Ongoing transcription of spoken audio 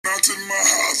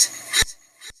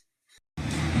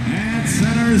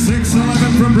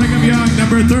6'11" from Brigham Young,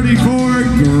 number 34,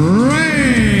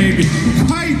 Greg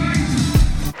Kite.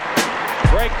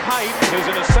 Greg Kite is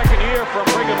in his second year from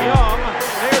Brigham Young.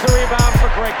 There's a rebound for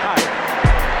Greg Kite.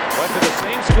 Went to the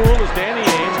same school as Danny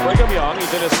Ainge, Brigham Young.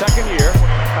 He's in his second year.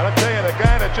 And I'll tell you, the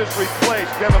guy that just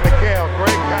replaced Kevin McHale,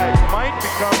 Greg Kite, might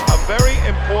become a very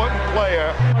important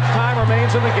player. Much time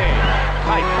remains in the game.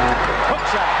 Kite, hook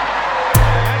shot,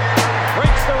 and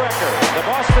breaks the record. The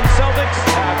Boston Celtics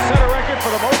have set a record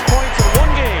for the most points in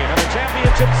one game in the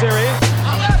championship series.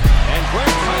 And Greg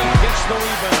Kite gets the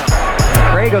rebound.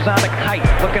 Gray goes on to Kite,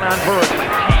 looking on Bird.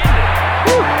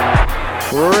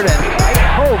 Bird and Kite.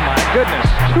 Oh my goodness,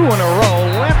 two in a row,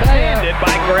 left-handed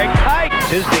by Greg Kite.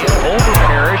 Tisdale over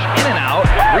Parrish, in and out,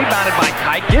 rebounded by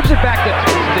Kite, gives it back to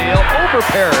Tisdale, over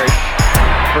Parrish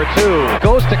for two.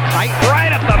 Goes to Kite,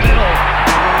 right up the middle.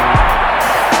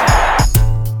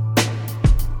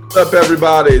 What's up,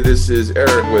 everybody? This is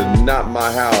Eric with Not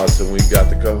My House, and we got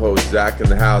the co-host Zach in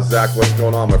the house. Zach, what's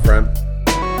going on, my friend?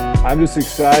 I'm just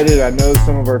excited. I know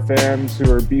some of our fans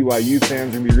who are BYU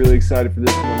fans are going to be really excited for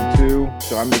this one too.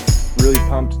 So I'm just really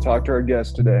pumped to talk to our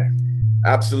guest today.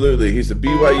 Absolutely. He's a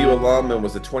BYU alum and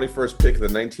was the 21st pick of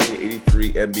the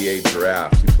 1983 NBA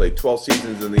draft. He played 12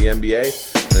 seasons in the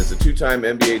NBA and is a two-time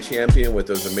NBA champion with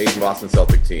those amazing Boston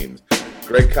Celtic teams.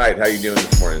 Greg Kite, how you doing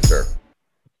this morning, sir?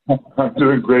 I'm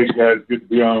doing great, guys. Good to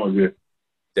be on with you.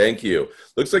 Thank you.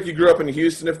 Looks like you grew up in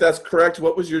Houston. If that's correct,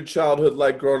 what was your childhood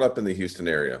like growing up in the Houston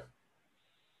area?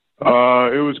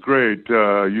 It was great.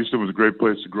 Houston was a great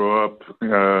place to grow up,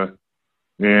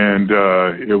 and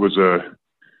it was a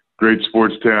great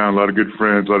sports town, a lot of good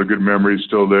friends, a lot of good memories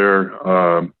still there.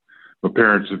 My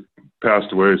parents have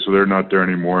passed away, so they're not there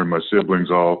anymore, and my siblings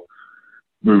all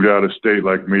moved out of state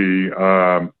like me.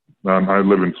 I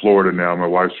live in Florida now. My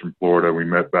wife's from Florida. We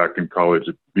met back in college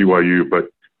at BYU, but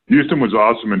Houston was an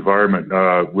awesome environment.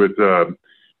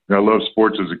 I loved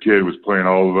sports as a kid, was playing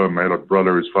all of them. I had a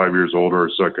brother who was 5 years older,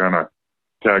 so I kind of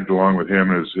tagged along with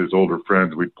him and his older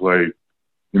friends. We'd play,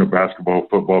 basketball,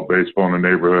 football, baseball in the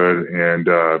neighborhood, and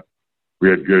we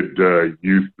had good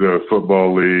youth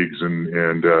football leagues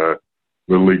and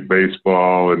Little League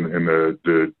baseball, and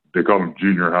they call them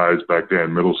junior highs back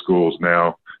then, middle schools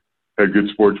now. Had good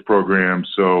sports programs,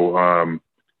 so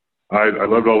I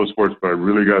loved all the sports, but I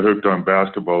really got hooked on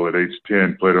basketball at age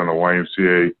 10, played on a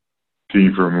YMCA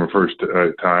team for my first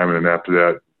time, and then after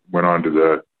that went on to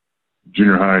the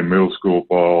junior high and middle school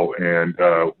ball. And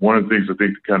one of the things I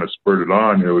think that kind of spurred it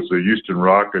on, it was the Houston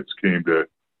Rockets came to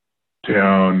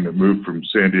town, moved from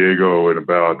San Diego at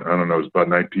about, I was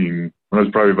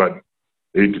probably about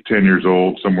 8 to 10 years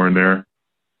old, somewhere in there.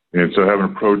 And so having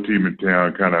a pro team in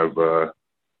town kind of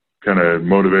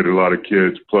motivated a lot of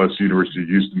kids. Plus, University of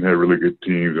Houston had really good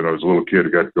teams, and I was a little kid. I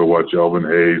got to go watch Elvin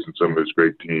Hayes and some of his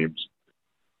great teams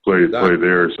play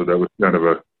there. So that was kind of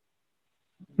a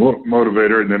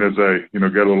motivator. And then as I,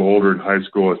 got a little older in high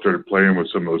school, I started playing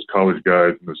with some of those college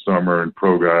guys in the summer and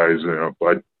pro guys.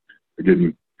 I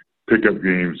getting pickup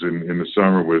games in the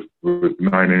summer with 9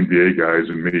 NBA guys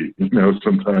and me,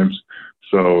 sometimes.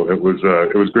 So it was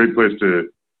a great place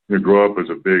to grow up as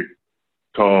a big,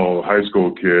 tall high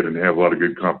school kid and have a lot of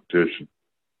good competition.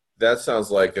 That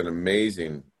sounds like an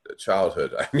amazing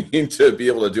childhood. I mean, to be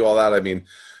able to do all that, I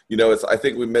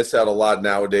think we miss out a lot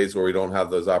nowadays where we don't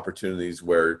have those opportunities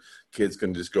where kids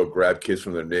can just go grab kids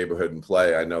from their neighborhood and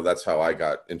play. I know that's how I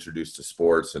got introduced to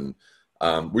sports. And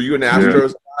were you an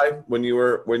Astros guy when you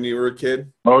were a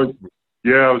kid? Oh,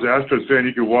 yeah, I was an Astros fan.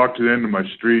 You could walk to the end of my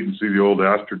street and see the old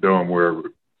Astrodome where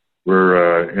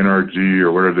NRG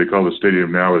or whatever they call the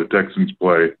stadium now, where the Texans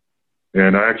play.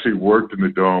 And I actually worked in the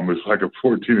dome as like a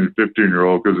 14 and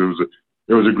 15-year-old because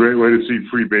it was a great way to see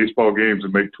free baseball games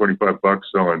and make $25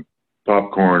 selling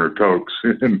popcorn or Cokes.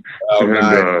 and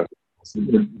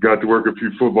got to work a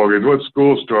few football games. Once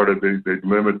school started, they'd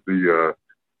limit the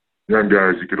young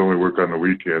guys. You could only work on the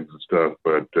weekends and stuff.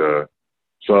 But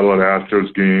saw a lot of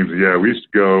Astros games. Yeah, we used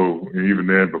to go, even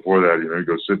then, before that,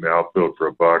 go sit in the outfield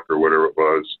for $1 or whatever it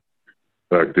was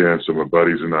back then. So my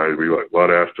buddies and I, we liked a lot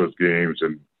of Astros games.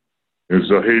 And it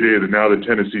was a heyday of now the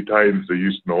Tennessee Titans, the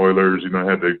Houston Oilers,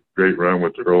 had the great run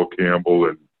with Earl Campbell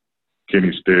and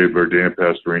Kenny Stabler, Dan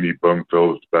Pastorini, Bum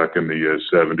Phillips back in the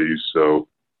 70s. So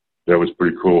that was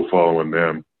pretty cool following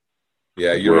them.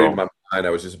 Yeah, you read my mind. I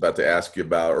was just about to ask you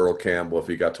about Earl Campbell, if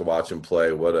you got to watch him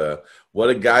play. What a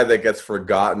guy that gets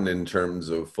forgotten in terms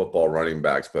of football running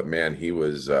backs. But, man, he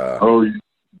was Earl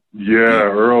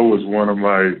was one of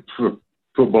my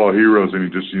football heroes, and he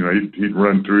just, he'd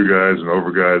run through guys and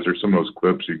over guys. There's some of those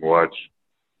clips you can watch.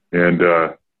 And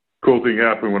cool thing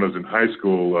happened when I was in high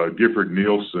school. Gifford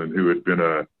Nielsen, who had been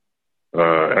a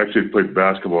Actually played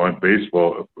basketball and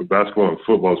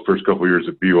football his first couple of years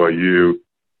at BYU.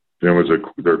 Then was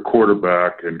their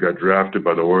quarterback and got drafted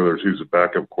by the Oilers. He was a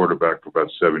backup quarterback for about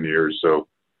 7 years. So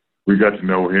we got to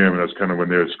know him, and that's kind of when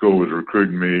their school was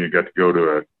recruiting me. And got to go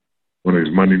to one of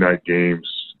these Monday night games.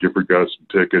 Gifford got some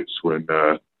tickets when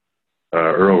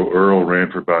Earl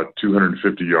ran for about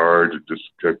 250 yards. And just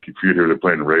kept you hear they're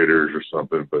playing Raiders or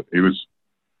something. But he was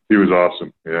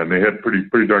awesome. Yeah, and they had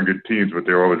pretty darn good teams, but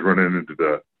they were always running into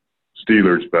the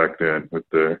Steelers back then with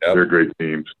their great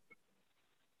teams.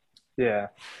 Yeah.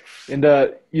 And,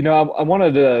 I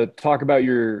wanted to talk about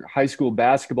your high school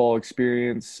basketball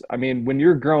experience. I mean, when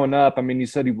you're growing up, I mean, you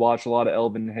said you watched a lot of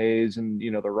Elvin Hayes and,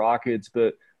 the Rockets,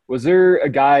 but was there a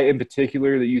guy in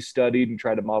particular that you studied and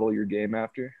tried to model your game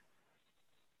after?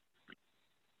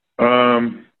 I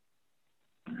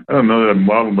don't know that I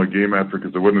modeled my game after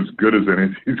because I wasn't as good as any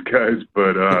of these guys,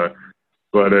 but I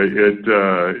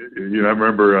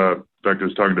remember, in fact, I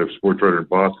was talking to a sports writer in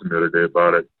Boston the other day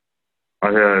about it.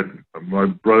 I had my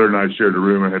brother and I shared a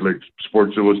room. I had like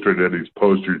Sports Illustrated had these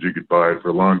posters you could buy. For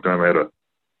a long time, I had a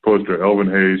poster of Elvin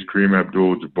Hayes, Kareem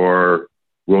Abdul-Jabbar,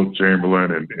 Wilt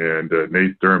Chamberlain, and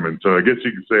Nate Thurman. So I guess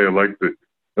you could say I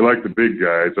like the big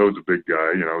guys. I was a big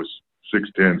guy. I was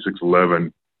 6'10",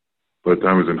 6'11". By the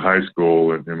time I was in high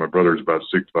school, and my brother was about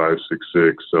 6'5",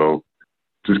 6'6". So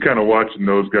just kind of watching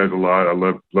those guys a lot. I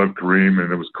loved Kareem,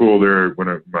 and it was cool there when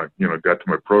I got to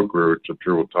my pro career, which I'm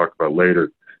sure we'll talk about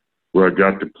later, where I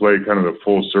got to play kind of the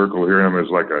full circle. Here I am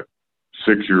as like a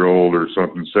 6-year-old or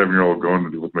something, 7-year-old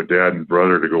going with my dad and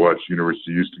brother to go watch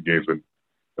University of Houston games when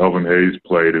Elvin Hayes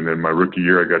played. And then my rookie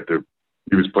year,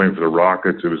 he was playing for the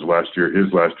Rockets. It was his last year in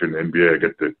the NBA. I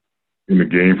got to in the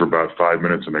game for about 5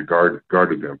 minutes, and I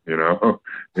guarded him, and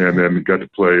then got to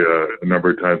play a number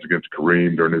of times against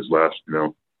Kareem during his last,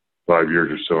 5 years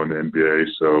or so in the NBA.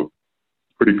 So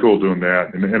pretty cool doing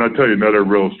that. And I'll tell you, another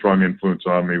real strong influence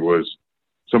on me was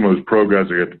some of those pro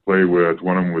guys I got to play with.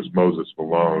 One of them was Moses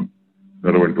Malone.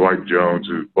 Another one, Dwight Jones,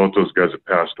 who both those guys have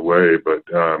passed away. But,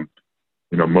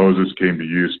 Moses came to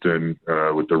Houston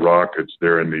with the Rockets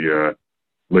there in the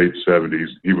late 70s.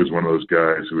 He was one of those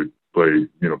guys who would play,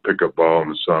 pickup ball in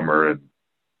the summer and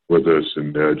with us.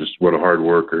 And just what a hard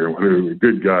worker. And what a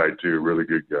good guy, too, really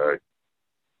good guy.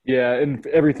 Yeah, and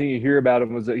everything you hear about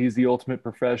him was that he's the ultimate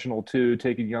professional, too,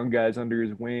 taking young guys under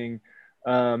his wing.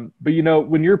 But,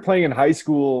 when you're playing in high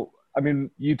school, I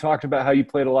mean, you talked about how you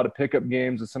played a lot of pickup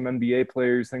games with some NBA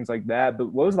players, things like that.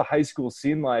 But what was the high school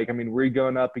scene like? I mean, were you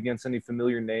going up against any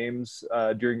familiar names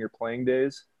during your playing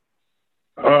days?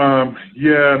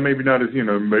 Yeah, maybe not as, maybe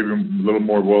a little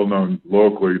more well-known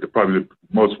locally. Probably the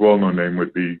most well-known name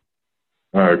would be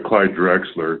Clyde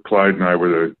Drexler. Clyde and I were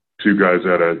the two guys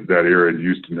out of that era in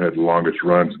Houston had the longest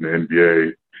runs in the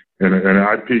NBA. And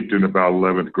I peaked in about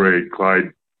 11th grade.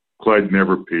 Clyde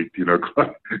never peaked.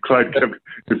 Clyde kept,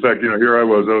 in fact, here I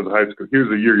was high school. He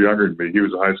was a year younger than me. I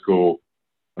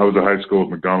was a high school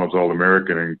McDonald's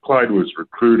All-American, and Clyde was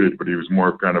recruited, but he was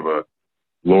more kind of a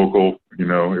local,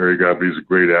 area guy. But he's a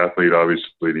great athlete,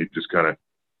 obviously, and he just kind of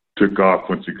took off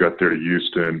once he got there to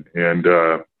Houston. And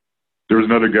there was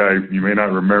another guy, you may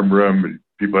not remember him,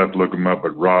 people have to look him up,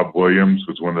 but Rob Williams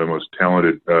was one of the most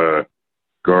talented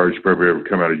guards probably ever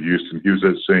come out of Houston. He was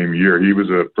that same year. He was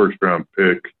a first-round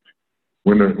pick.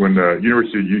 When the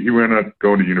he went up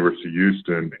going to University of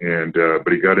Houston, and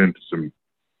but he got into some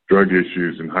drug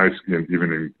issues in high school and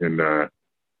even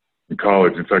in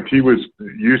college. In fact,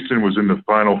 Houston was in the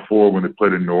Final Four when they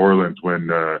played in New Orleans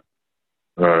when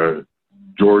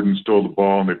Jordan stole the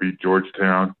ball and they beat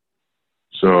Georgetown.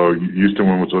 So Houston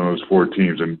was one of those 4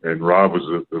 teams, and Rob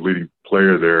was the leading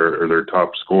player there, or their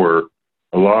top scorer.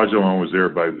 Olajuwon was there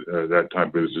by that time,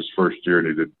 but it was his first year and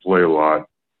he didn't play a lot.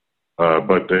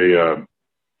 But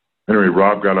anyway,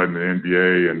 Rob got on the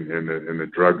NBA and the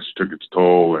drugs took its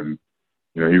toll, and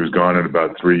he was gone in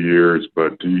about 3 years.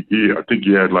 But I think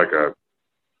he had like a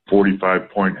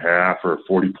 45-point half or a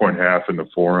 40-point half in the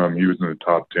Forum. He was in the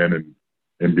top 10 in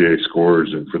NBA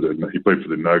scorers, and he played for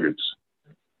the Nuggets.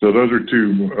 So those are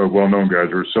two well-known guys.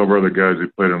 There were several other guys who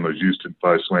played on those Houston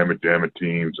 5 Slam It Damn It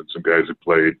teams, and some guys who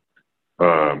played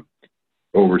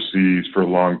overseas for a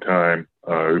long time.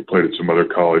 Who played at some other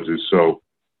colleges. So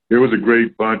it was a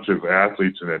great bunch of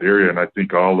athletes in that area, and I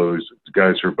think all those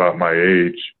guys are about my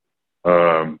age.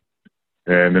 And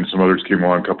then some others came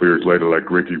along a couple of years later, like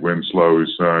Ricky Winslow,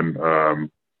 whose son, I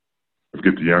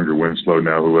forget the younger Winslow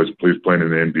now, who was playing in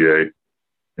the NBA.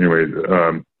 Anyway,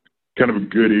 kind of a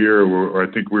good era where I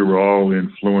think we were all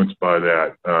influenced by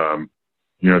that,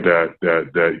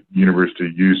 that University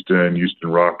of Houston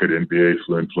Rocket NBA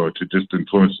influence. It just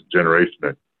influenced the generation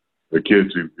that the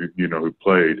kids who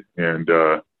played. And,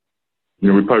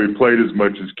 we probably played as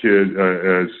much as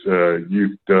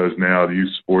youth does now. The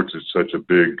youth sports is such a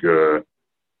big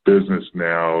business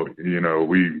now.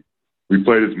 We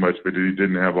played as much, but he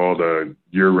didn't have all the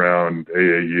year-round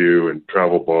AAU and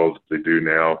travel balls that they do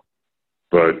now.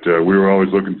 But we were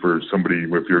always looking for somebody.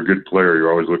 If you're a good player,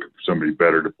 you're always looking for somebody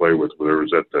better to play with, whether it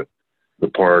was at the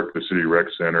park, the city rec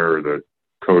center, or the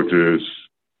coaches,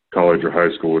 college or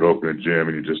high school would open a gym,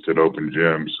 and you just did open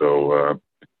gym. So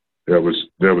that was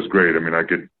great. I mean, I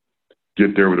could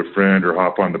get there with a friend or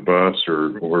hop on the bus,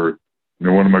 or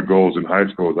one of my goals in high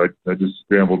school was I just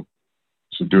scrambled,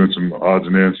 doing some odds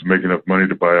and ends, make enough money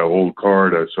to buy an old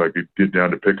car so I could get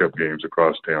down to pickup games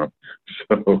across town.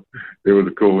 So it was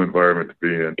a cool environment to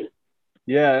be in.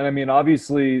 Yeah, and I mean,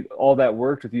 obviously, all that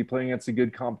worked with you playing against a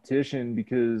good competition,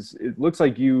 because it looks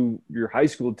like your high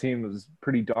school team was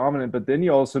pretty dominant, but then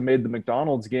you also made the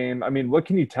McDonald's game. I mean, what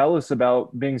can you tell us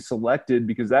about being selected?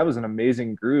 Because that was an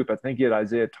amazing group. I think you had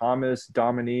Isaiah Thomas,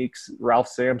 Dominique, Ralph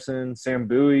Sampson, Sam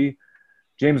Bowie,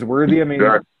 James Worthy. I mean,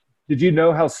 did you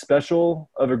know how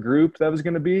special of a group that was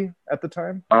going to be at the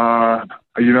time? In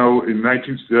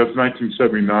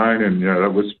 1979, and yeah,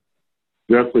 that was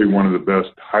definitely one of the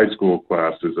best high school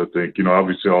classes, I think.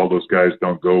 Obviously all those guys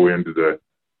don't go into the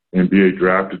NBA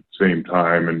draft at the same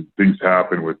time, and things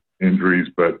happen with injuries.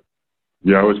 But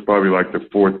yeah, I was probably like the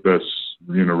fourth best,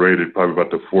 rated, probably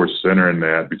about the fourth center in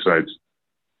that, besides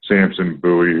Sampson and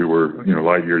Bowie, who were,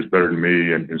 light years better than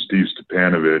me, and Steve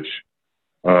Stepanovich.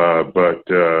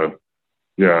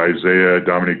 Yeah, Isaiah,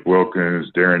 Dominique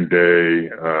Wilkins, Darren Day,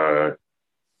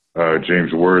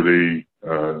 James Worthy,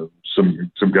 some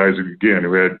guys again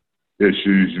who had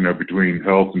issues, between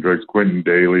health and drugs. Quentin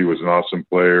Daly was an awesome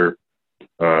player.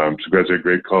 Some guys had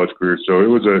great college careers. So it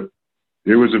was a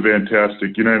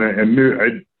fantastic, and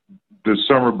the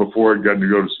summer before I'd gotten to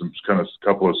go to some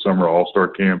couple of summer all-star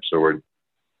camps. So I'd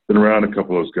been around a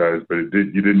couple of those guys, but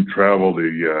you didn't travel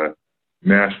the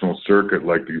national circuit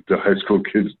like the high school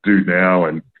kids do now,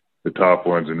 and the top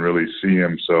ones, and really see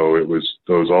them. So it was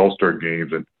those all-star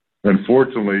games. And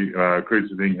unfortunately,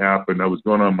 crazy thing happened. I was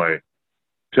going on my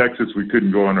Texas. We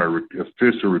couldn't go on our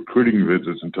official recruiting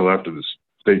visits until after the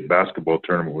state basketball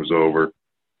tournament was over.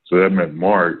 So that meant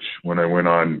March, when I went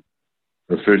on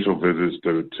official visits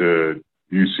to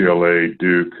UCLA,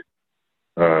 Duke,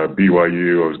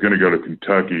 BYU. I was going to go to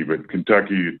Kentucky, but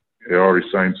Kentucky, they already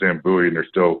signed Sam Bowie, and they're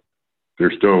still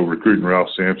recruiting Ralph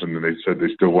Sampson, and they said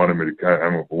they still wanted me to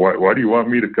come. Why do you want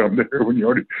me to come there when you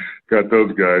already got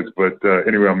those guys? But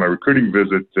anyway, on my recruiting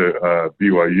visit to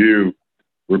BYU,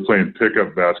 we're playing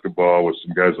pickup basketball with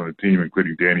some guys on the team,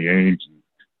 including Danny Ainge.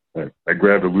 I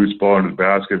grabbed a loose ball in the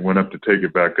basket, went up to take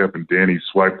it back up, and Danny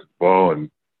swiped the ball and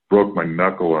broke my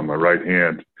knuckle on my right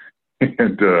hand.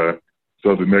 And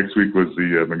so the next week was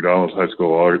the McDonald's High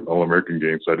School All-American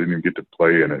game, so I didn't even get to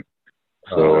play in it.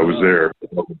 So I was there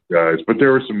with guys, but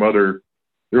there were some other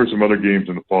games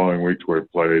in the following weeks where I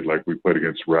played. Like we played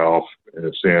against Ralph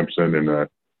and Sampson, and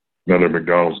another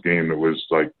McDonald's game that was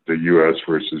like the U.S.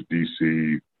 versus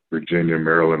D.C., Virginia,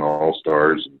 Maryland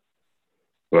All-Stars.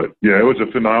 But yeah, it was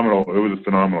a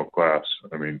phenomenal class.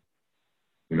 I mean,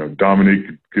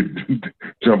 Dominique could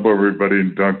jump over everybody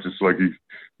and dunk just like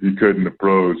he could in the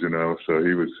pros. So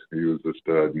he was a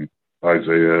stud, and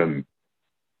Isaiah and.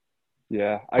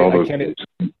 Yeah, I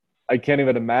can't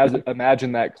even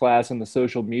imagine that class in the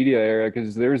social media era,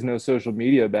 because there was no social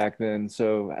media back then.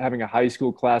 So having a high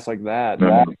school class like that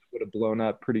would have blown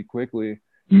up pretty quickly.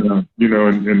 No,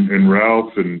 and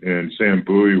Ralph and Sam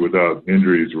Bowie, without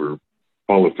injuries, were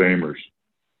Hall of Famers.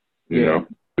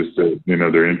 Just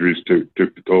their injuries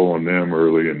took the toll on them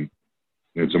early, and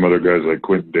some other guys like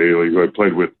Quentin Daly, who I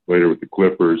played with later with the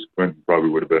Clippers. Quentin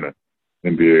probably would have been an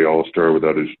NBA All-Star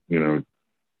without his,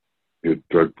 he had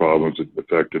drug problems that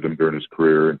affected him during his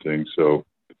career and things. So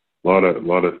a lot of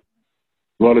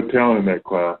talent in that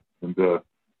class. And let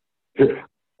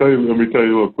me tell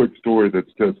you a little quick story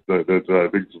that's I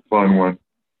think it's a fun one.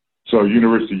 So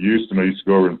University of Houston, I used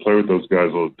to go over and play with those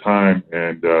guys all the time.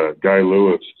 And Guy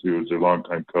Lewis, who was their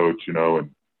longtime coach, and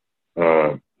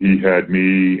he had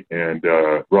me and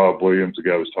Rob Williams, the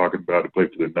guy I was talking about, who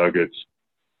played for the Nuggets,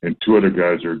 and two other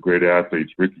guys who are great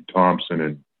athletes, Ricky Thompson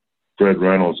and Fred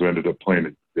Reynolds, who ended up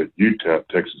playing at UTEP,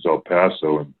 Texas El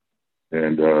Paso,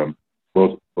 and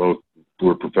both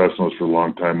were professionals for a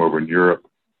long time over in Europe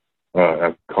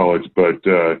at college. But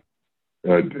Guy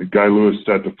Lewis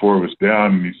sat the four of us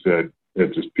down, and he said,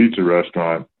 at this pizza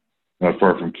restaurant not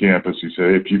far from campus, he said,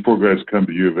 hey, if you four guys come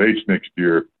to U of H next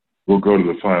year, we'll go to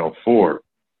the Final Four.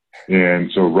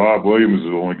 And so Rob Williams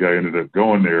was the only guy who ended up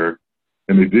going there.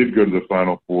 and they did go to the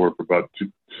Final Four for about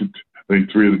I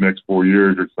think 3 of the next 4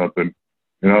 years or something.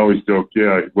 And I always joke,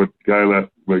 what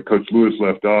Coach Lewis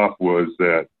left off was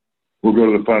that we'll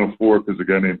go to the Final Four because a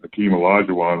guy named Hakeem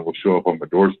Olajuwon will show up on my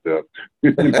doorstep,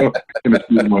 in a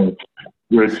few months.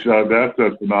 Which that's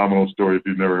a phenomenal story. If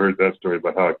you've never heard that story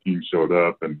about how Hakeem showed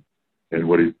up and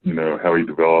what he, how he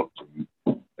developed.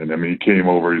 And I mean, he came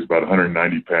over. He's about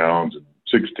 190 pounds and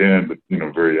 6'10", but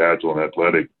very agile and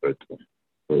athletic. But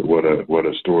what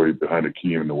a story behind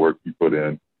Hakeem and the work he put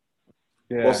in.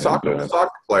 Yeah. Well, soccer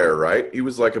player, right? He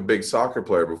was like a big soccer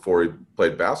player before he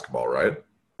played basketball, right?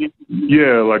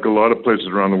 Yeah, like a lot of places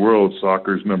around the world,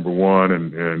 soccer's number one,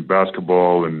 and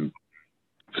basketball and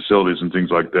facilities and things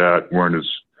like that weren't as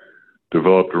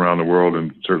developed around the world,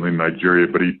 and certainly in Nigeria.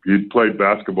 But he played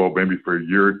basketball maybe for a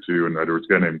year or two, and there was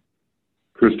a guy named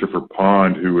Christopher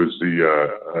Pond, who was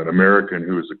an American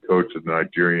who was the coach of the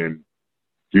Nigerian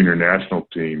junior national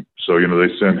team. So,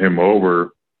 they sent him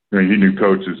over. He knew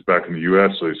coaches back in the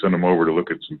U.S., so they sent him over to look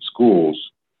at some schools.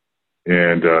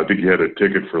 And I think he had a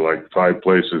ticket for like 5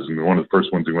 places, and one of the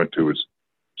first ones he went to was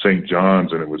St.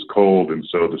 John's, and it was cold. And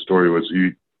so the story was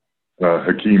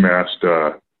Hakeem asked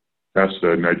a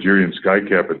Nigerian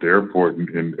skycap at the airport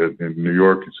in New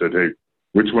York and said, "Hey,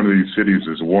 which one of these cities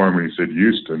is warm?" And he said,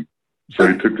 "Houston." So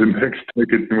he took the next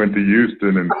ticket and went to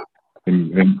Houston, and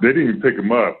they didn't even pick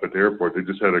him up at the airport. They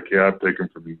just had a cab take him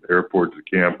from the airport to the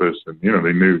campus, and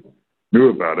they knew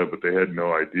about it, but they had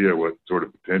no idea what sort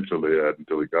of potential they had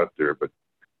until he got there. But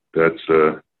that's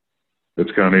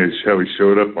kind of how he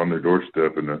showed up on their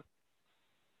doorstep, and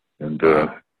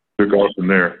took off from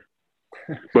there.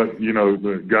 But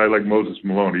the guy like Moses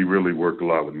Malone, he really worked a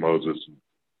lot with Moses, and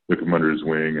took him under his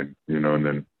wing, and and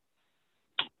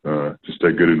then just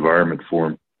a good environment for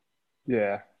him.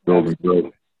 Yeah. Build and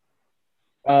build.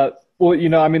 Well,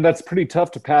 I mean, that's pretty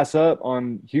tough to pass up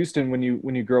on Houston when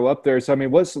you grow up there. So, I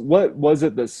mean, what was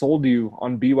it that sold you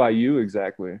on BYU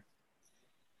exactly?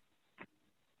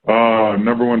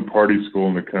 Number one party school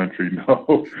in the country.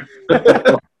 No.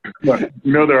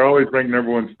 They're always ranked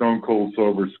number one stone cold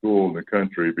sober school in the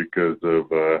country because of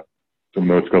some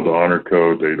of what's called the honor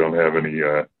code. They don't have any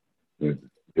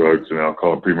drugs and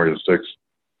alcohol and premarital sex,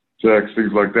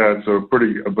 things like that. So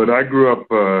but I grew up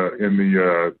in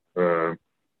the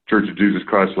Church of Jesus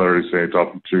Christ of Latter-day Saints,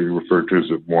 often referred to as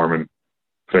the Mormon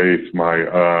faith.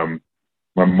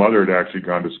 My mother had actually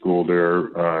gone to school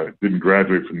there, didn't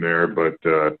graduate from there, but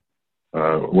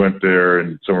went there,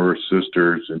 and some of her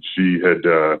sisters, and she had,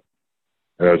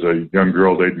 as a young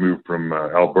girl, they'd moved from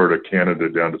Alberta, Canada,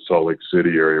 down to Salt Lake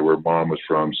City area where Mom was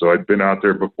from. So I'd been out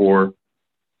there before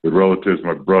with relatives.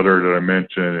 My brother that I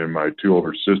mentioned and my 2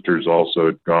 older sisters also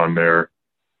had gone there.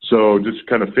 So just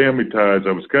kind of family ties.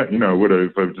 I was kind of,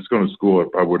 if I was just going to school, I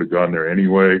probably would have gone there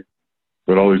anyway.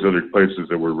 But all these other places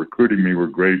that were recruiting me were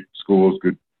great schools,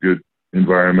 good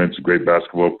environments, great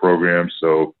basketball programs.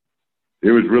 So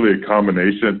it was really a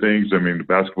combination of things. I mean, the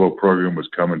basketball program was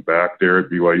coming back there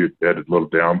at BYU. It had a little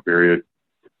down period.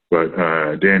 But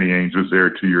Danny Ainge was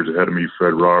there 2 years ahead of me,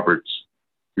 Fred Roberts,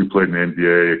 who played in the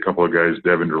NBA, a couple of guys,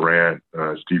 Devin Durant,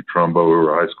 Steve Trumbo, who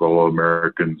were high school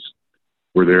All-Americans,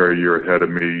 were there a year ahead of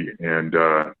me, and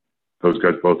those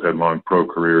guys both had long pro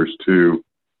careers too.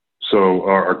 So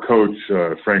our coach,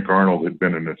 Frank Arnold, had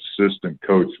been an assistant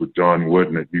coach with John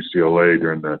Wooden at UCLA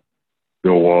during the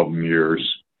Bill Walton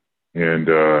years. And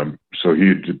so he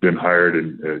had been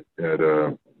hired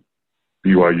at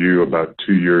BYU about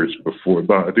 2 years before,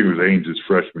 I think it was Ainge's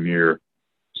freshman year,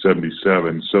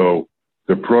 77. So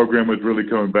the program was really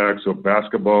coming back. So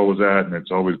basketball was at, and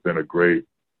it's always been a great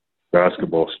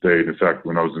basketball state. In fact,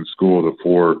 when I was in school, the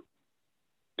 4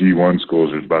 D1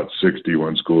 schools, there's about 6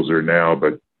 D1 schools there now,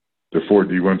 but the 4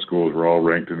 D1 schools were all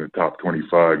ranked in the top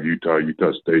 25, Utah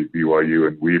State, BYU,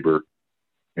 and Weber.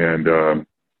 And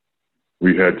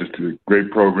we had just a great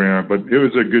program, but it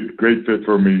was a great fit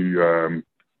for me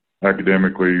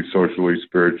academically, socially,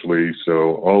 spiritually.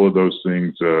 So all of those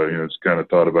things, just kind of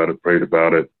thought about it, prayed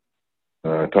about it,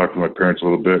 talked to my parents a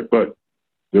little bit. But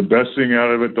the best thing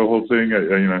out of it, the whole thing,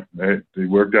 it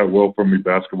worked out well for me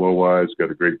basketball-wise,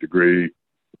 got a great degree,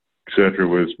 et cetera,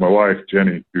 was my wife,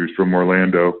 Jenny, who's from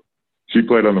Orlando. She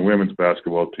played on the women's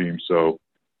basketball team. So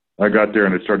I got there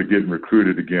and I started getting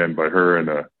recruited again by her, and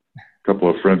a couple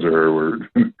of friends of her were.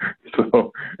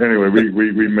 So anyway,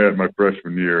 we met my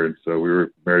freshman year, and so we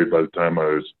were married by the time I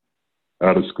was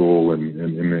out of school and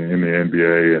in the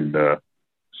NBA. And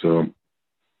so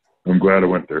I'm glad I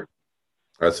went there.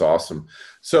 That's awesome.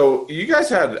 So you guys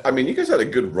had a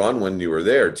good run when you were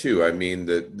there too. I mean,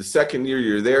 the second year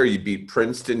you're there, you beat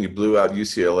Princeton, you blew out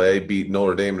UCLA, beat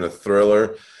Notre Dame in a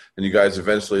thriller. and you guys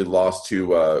eventually lost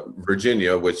to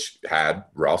Virginia, which had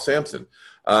Ralph Sampson.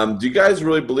 Do you guys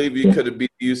really believe you could have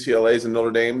beat UCLA's and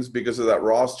Notre Dame's because of that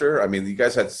roster? I mean, you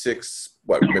guys had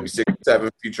maybe 6, 7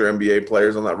 future NBA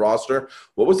players on that roster.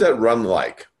 What was that run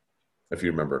like, if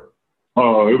you remember?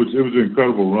 Oh, it was an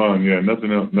incredible run. Yeah,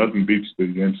 nothing beats the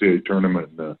NCAA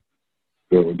tournament. The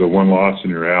one loss and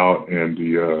you're out, and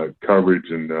the coverage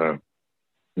and the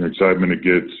excitement it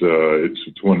gets.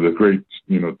 It's one of the great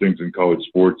things in college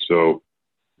sports. So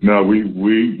no, we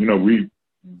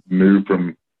knew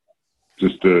from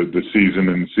just the season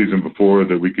and the season before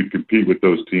that we could compete with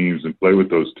those teams and play with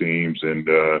those teams, and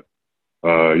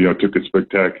took a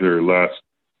spectacular last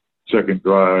second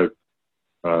drive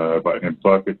and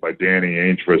bucket by Danny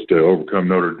Ainge for us to overcome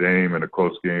Notre Dame in a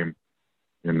close game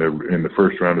in the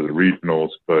first round of the regionals.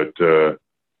 But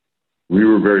we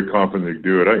were very confident to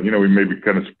do it. We maybe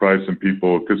kind of surprised some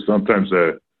people because sometimes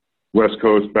West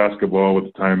Coast basketball with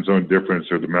the time zone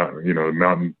difference or the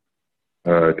mountain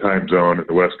time zone at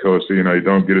the West Coast, you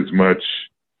don't get as much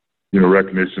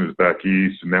recognition as back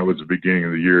east, and that was the beginning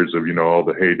of the years of all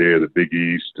the heyday of the Big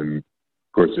East, and of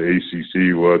course the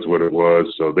ACC was what it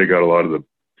was, so they got a lot of the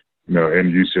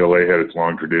and UCLA had its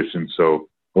long tradition, so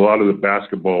a lot of the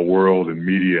basketball world and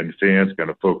media and fans kind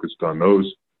of focused on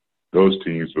those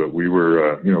teams, but we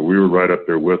were right up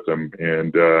there with them,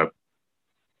 and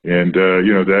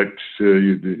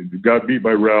got beat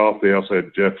by Ralph. They also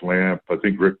had Jeff Lamp. I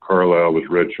think Rick Carlisle was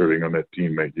redshirting on that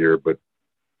team that year, but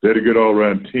they had a good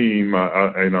all-around team.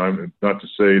 I'm not to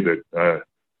say that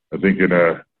I think in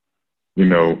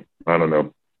I don't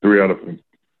know, 3 out of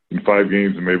in 5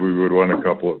 games, and maybe we would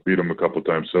have beat them a couple of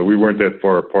times. So we weren't that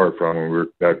far apart from them. We were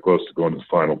that close to going to the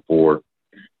Final Four.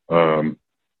 And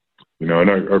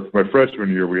my freshman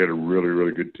year, we had a really,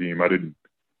 really good team. I didn't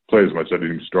play as much. I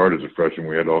didn't even start as a freshman.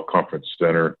 We had all conference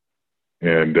center,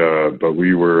 and but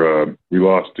we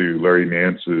lost to Larry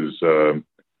Nance's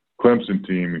Clemson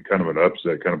team in kind of an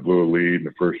upset, kind of blew a lead in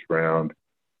the first round,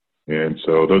 and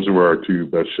so those were our 2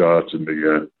 best shots in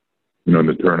the in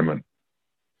the tournament.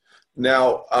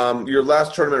 Now, your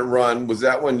last tournament run, was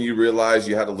that when you realized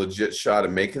you had a legit shot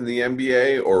at making the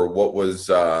NBA, or what was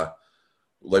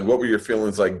what were your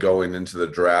feelings like going into the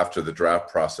draft or the draft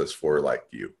process for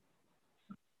you?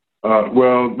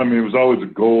 Well, I mean, it was always a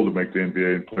goal to make the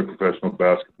NBA and play professional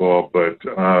basketball. But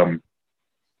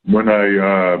when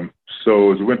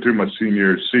so as I went through my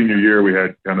senior year, we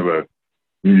had kind of a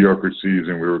New Yorker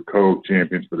season. We were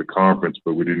co-champions for the conference,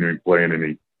 but we didn't even play in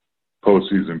any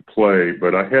postseason play.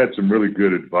 But I had some really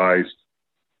good advice,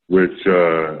 which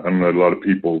I don't know, a lot of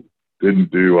people didn't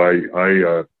do.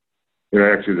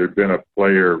 Actually, there'd been a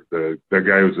player. That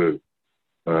guy was a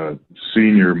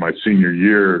senior, my senior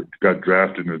year, got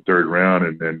drafted in the 3rd round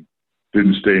and then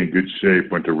didn't stay in good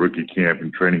shape, went to rookie camp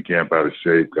and training camp out of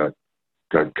shape, got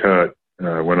cut,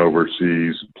 went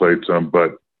overseas, played some.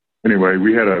 But anyway,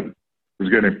 there was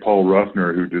a guy named Paul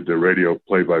Ruffner who did the radio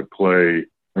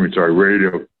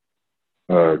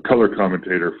color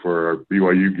commentator for our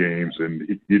BYU games,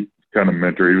 and he kind of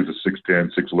mentor. He was a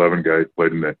 6'10", 6'11" guy,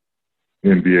 played in the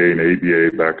NBA and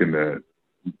ABA back in the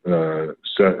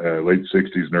late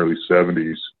 60s and early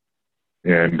 70s,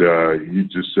 and he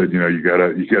just said, you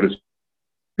gotta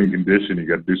stay in condition, you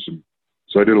gotta do some.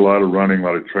 So I did a lot of running, a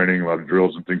lot of training, a lot of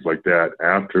drills and things like that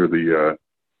after the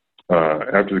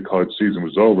college season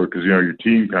was over, because your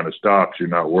team kind of stops, you're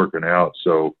not working out.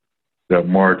 So that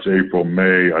March, April,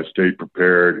 May, I stayed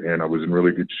prepared and I was in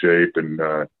really good shape, and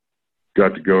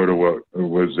got to go to what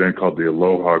was then called the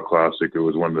Aloha Classic. It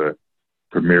was one of the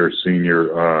premier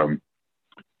senior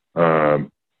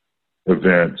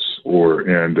events,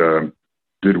 and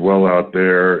did well out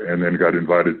there, and then got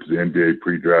invited to the NBA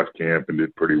pre-draft camp and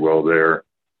did pretty well there.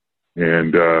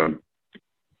 And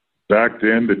back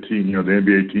then, the team, the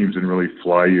NBA teams didn't really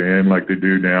fly you in like they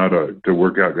do now to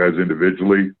work out guys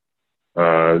individually.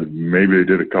 Maybe they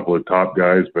did a couple of top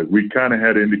guys, but we kind of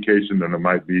had an indication that it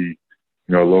might be,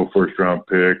 a low 1st round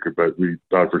pick, but we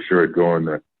thought for sure it'd go in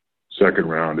the 2nd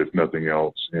round, if nothing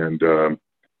else. And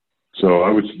so I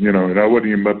was, and I wasn't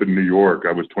even up in New York.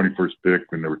 I was 21st pick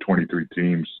when there were 23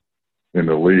 teams in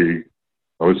the league.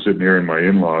 I was sitting here in my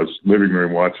in-laws' living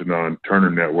room watching on Turner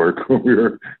Network when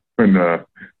the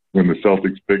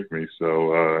Celtics picked me.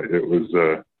 So it was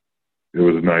a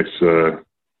nice,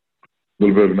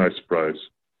 little bit of a nice surprise.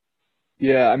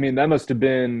 Yeah, I mean, that must have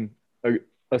been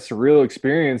a surreal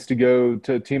experience to go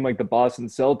to a team like the Boston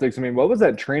Celtics. I mean, what was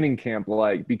that training camp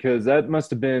like? Because that must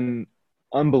have been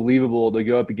unbelievable to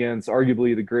go up against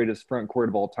arguably the greatest front court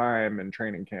of all time in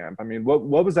training camp. I mean, what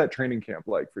was that training camp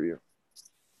like for you?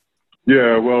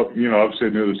 Yeah, well, obviously I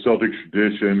knew the Celtics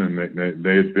tradition, and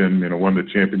they had been, won the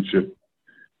championship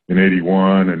in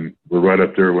 '81, and we're right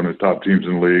up there, one of the top teams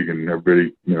in the league, and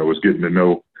everybody, was getting to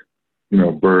know,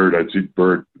 Bird. I'd see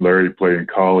Bird, Larry play in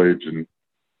college, and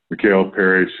Mikhail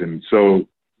Parrish, and so,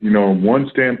 from one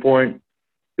standpoint,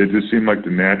 it just seemed like the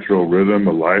natural rhythm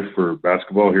of life for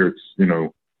basketball. Here it's,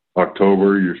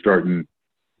 October, you're starting,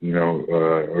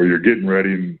 or you're getting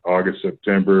ready in August,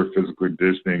 September, physical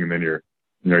conditioning, and then you're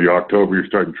October, you're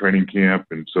starting training camp,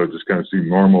 and so it just kind of seemed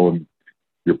normal, and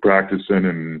you're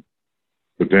practicing,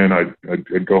 but then I'd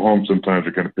go home sometimes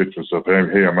to kind of pitch myself,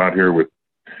 hey, I'm out here with,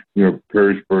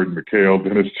 Parrish, Bird, and McHale,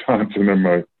 Dennis Johnson,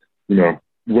 and it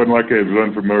wasn't like I was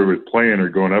unfamiliar with playing or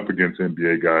going up against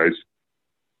NBA guys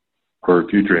or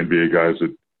future NBA guys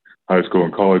at high school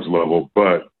and college level,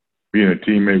 but being a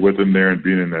teammate with them there and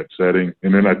being in that setting.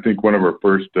 And then I think one of our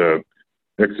first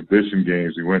exhibition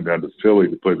games, we went down to Philly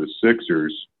to play the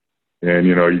Sixers, and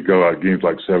you go out games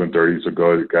like 7:30, so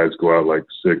guys go out like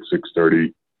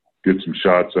 6:30, get some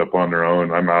shots up on their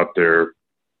own. I'm out there,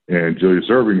 and Julius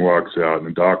Erving walks out, and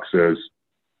the doc says,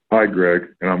 "Hi,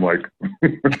 Greg," and I'm like,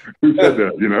 "Who said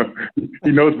that?"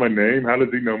 He knows my name. How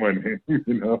does he know my name?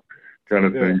 Kind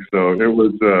of thing. So it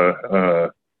was,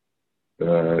 it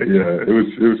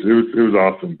was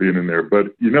awesome being in there.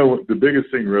 But the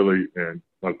biggest thing really, and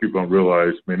a lot of people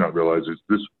may not realize, is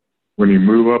this: when you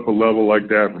move up a level like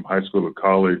that from high school to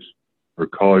college, or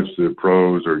college to the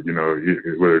pros, or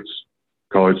whether it's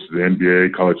college to the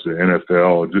NBA, college to the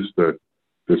NFL, just the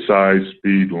size,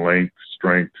 speed, length,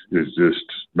 strength is just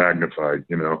magnified.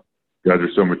 Guys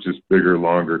are so much just bigger,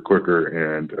 longer,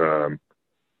 quicker, and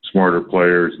smarter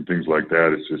players and things like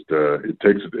that. It's just it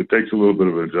takes a little bit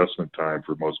of an adjustment time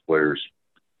for most players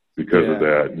because of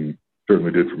that, and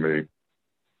certainly did for me.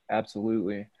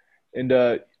 Absolutely. And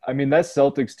I mean, that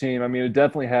Celtics team, I mean, it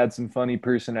definitely had some funny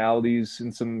personalities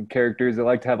and some characters that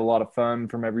like to have a lot of fun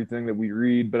from everything that we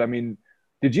read. But I mean,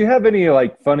 did you have any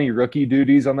like funny rookie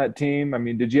duties on that team? I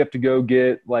mean, did you have to go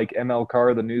get like ML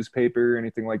Carr, the newspaper, or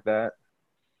anything like that?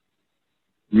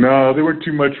 No, they weren't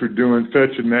too much for doing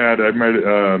fetching that. I might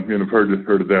have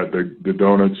heard of that, the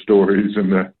donut stories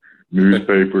and the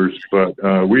newspapers. But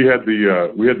we had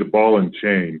the ball and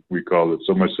chain, we called it.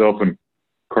 So myself and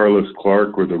Carlos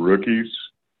Clark were the rookies,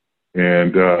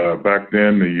 and back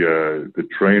then the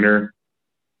trainer,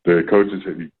 the coaches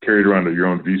had carried around your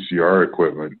own VCR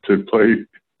equipment to play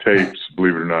tapes.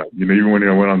 Believe it or not, even when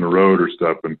I went on the road or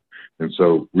stuff, and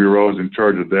so we were always in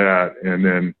charge of that, and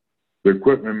then the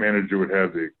equipment manager would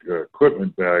have the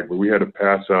equipment bag, but we had to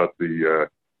pass out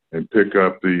and pick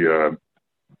up the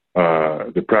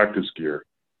practice gear.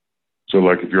 So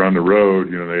like if you're on the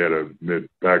road, they had a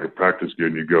bag of practice gear,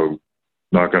 and you go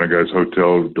knock on a guy's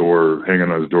hotel door, hang on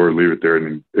his door, leave it there, and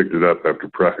then picked it up after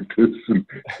practice.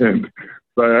 And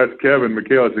so I asked Kevin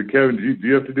McHale, I said, "Kevin, do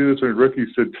you have to do this when a rookie?"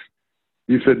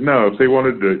 He said no. If they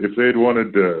had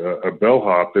wanted a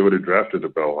bellhop, they would have drafted a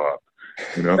bellhop.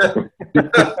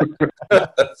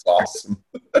 That's awesome.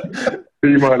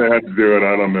 He might have had to do it.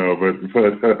 I don't know, but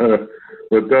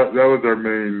that was our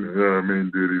main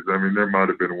duties. I mean, there might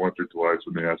have been once or twice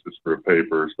when they asked us for a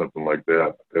paper or something like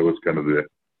that. That was kind of the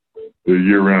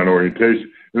year-round orientation.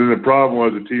 And then the problem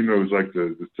was the team that was like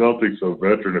the Celtics, so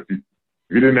veteran. If you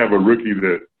didn't have a rookie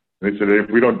that they said, hey, if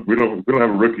we don't have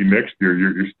a rookie next year,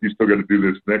 you still got to do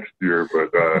this next year.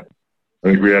 But I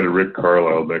think we had a Rick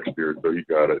Carlisle next year, so he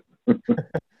got it.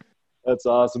 That's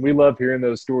awesome. We love hearing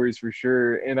those stories for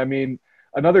sure. And I mean,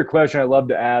 another question I love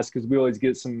to ask, because we always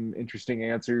get some interesting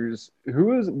answers.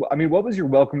 What was your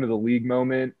welcome to the league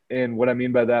moment? And what I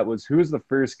mean by that was, who was the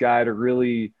first guy to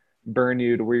really burn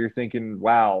you to where you're thinking,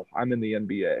 wow, I'm in the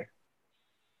NBA?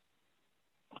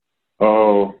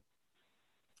 Oh,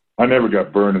 I never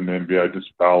got burned in the NBA. I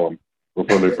just foul them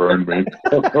before they burned me.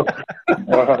 I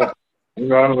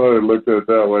don't know. They looked at it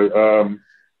that way.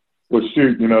 Well,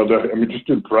 shoot, just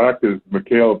in practice,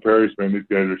 Mikhail Parrish, man, these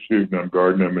guys are shooting. I'm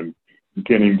guarding them, and you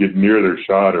can't even get near their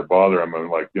shot or bother them. I'm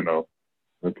like,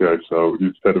 okay, so you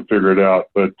just had to figure it out.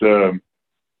 But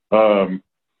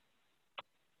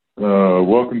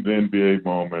welcome to the NBA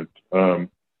moment. A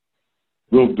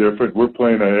little different. We're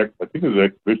playing I think it was an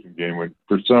exhibition game. When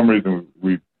for some reason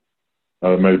it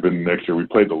might have been next year. We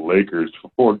played the Lakers for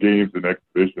 4 games in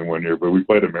exhibition one year, but we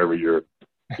played them every year,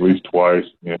 at least twice.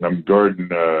 And I'm guarding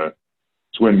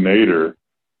Swin Nader,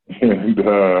 and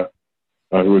it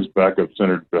was backup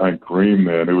center behind Kareem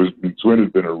then. Swin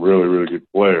had been a really, really good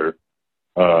player.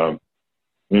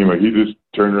 Anyway, he just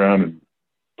turned around and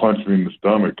punched me in the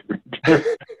stomach in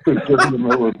the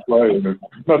middle of the play. And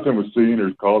nothing was seen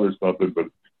or called or something, but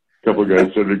a couple of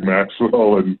guys, Cedric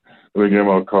Maxwell and think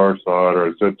ML Carr saw it, or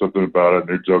I said something about it, and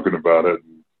they're joking about it.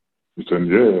 And he said,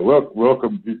 "Yeah,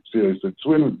 welcome." See, I said,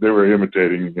 "Swin." They were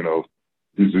imitating, you know.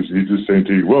 He's just saying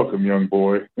to you, "Welcome, young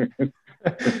boy."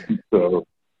 So,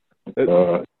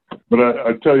 but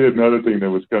I tell you another thing that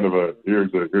was kind of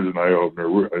here's an eye opener.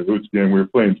 We were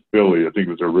playing Philly. I think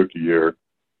it was our rookie year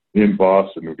in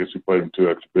Boston. I guess we played them 2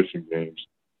 exhibition games,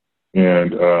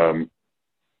 and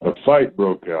a fight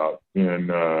broke out in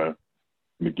the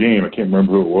game. I can't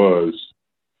remember who it was.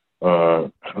 I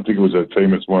don't think it was that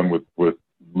famous one with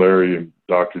Larry and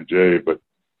Dr. J, but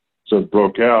so it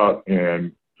broke out,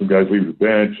 and some guys leave the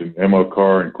bench, and ML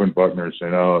Carr and Quinn Buckner are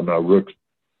saying, "Oh, no, Rooks,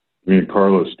 me and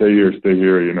Carlos, stay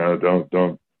here, you know, don't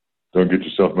get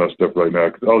yourself messed up right now."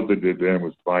 Because all they did then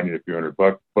was fine you a few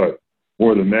 $100. But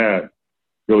more than that,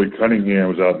 Billy Cunningham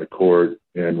was out in the court,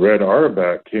 and Red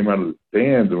Auerbach came out of the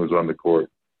stands and was on the court.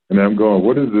 And I'm going,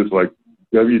 what is this, like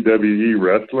WWE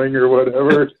wrestling or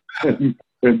whatever?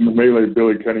 and melee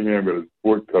Billy Cunningham got his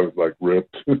sport coat like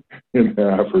ripped in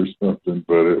half or something.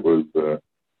 But it was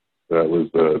that was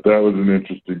an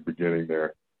interesting beginning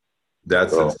there.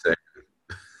 That's insane.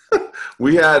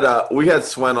 We had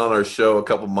Swen on our show a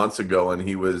couple months ago, and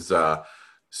he was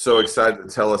so excited to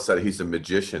tell us that he's a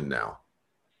magician now.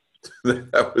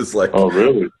 That was like, oh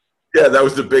really? Yeah, that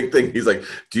was the big thing. He's like,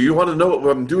 "Do you want to know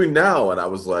what I'm doing now?" And I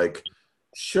was like,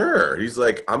 "Sure." He's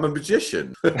like, "I'm a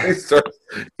magician." He's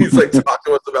like talking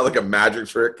to us about like a magic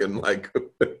trick, and like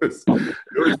it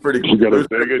was pretty cool. Does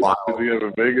he have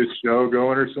a Vegas show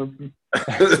going or something?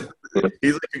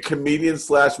 He's like a comedian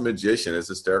 / magician. It's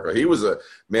hysterical. He was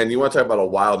man. You want to talk about a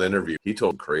wild interview? He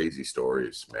told crazy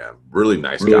stories, man. Really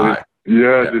nice guy.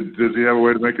 Yeah. Does he have a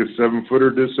way to make a 7-footer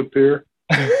disappear?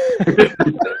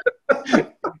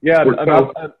 Yeah, an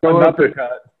uppercut.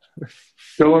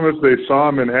 Tell him if they saw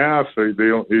him in half, they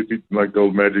don't. Like the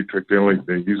old magic trick,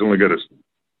 he's only got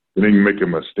they didn't make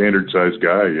him a standard size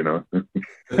guy, you know.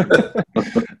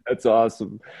 That's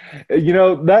awesome. You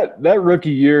know, that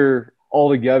rookie year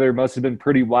altogether must have been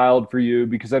pretty wild for you,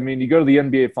 because I mean, you go to the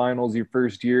NBA Finals your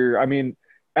first year. I mean,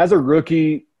 as a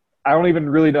rookie, I don't even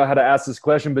really know how to ask this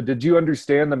question, but did you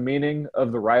understand the meaning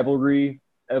of the rivalry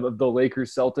of the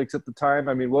Lakers Celtics at the time?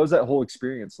 I mean, what was that whole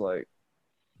experience like?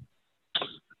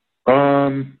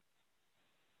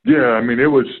 Yeah, I mean, it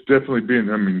was definitely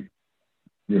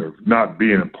not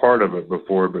being a part of it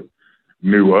before, but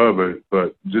knew of it,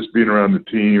 but just being around the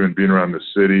team and being around the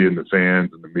city and the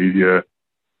fans and the media,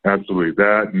 absolutely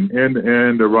that. And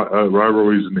the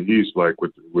rivalries in the East, like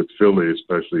with Philly,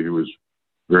 especially, who was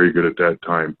very good at that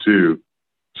time too.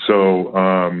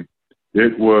 So,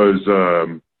 it was,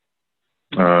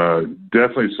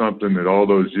 definitely something that all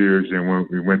those years, and when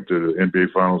we went to the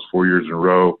NBA Finals 4 years in a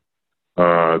row,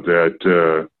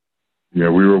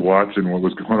 we were watching what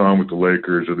was going on with the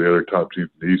Lakers or the other top teams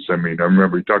in the East. I mean, I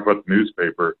remember you talk about the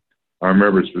newspaper. I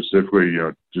remember specifically,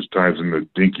 just times in the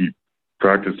dinky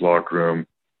practice locker room,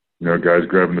 guys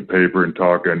grabbing the paper and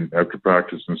talking after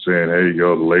practice and saying, "Hey,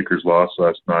 the Lakers lost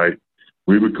last night."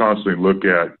 We would constantly look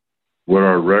at what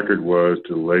our record was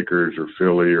to the Lakers or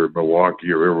Philly or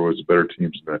Milwaukee or whoever was the better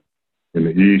teams in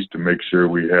the East to make sure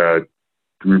we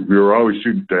were always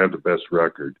shooting to have the best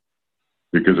record,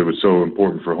 because it was so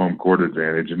important for home court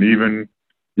advantage. And even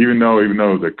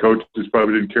though the coaches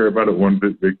probably didn't care about it, one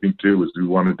big thing too was we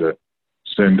wanted to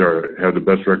have the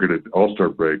best record at All-Star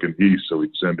break in the East, so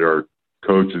we'd send our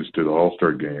coaches to the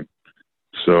All-Star game.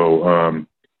 So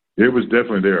it was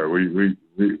definitely there.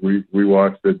 We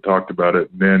watched it, talked about it,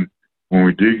 and then when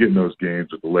we did get in those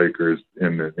games with the Lakers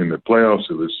in the playoffs,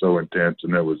 it was so intense,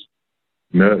 and that was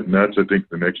nuts. I think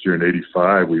the next year in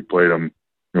 '85 we played them,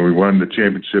 and we won the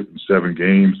championship in 7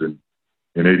 games in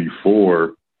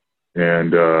 '84,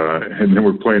 and then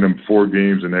we're playing them 4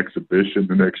 games in exhibition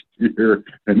the next year,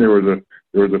 and there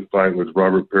was a fight with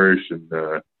Robert Parrish and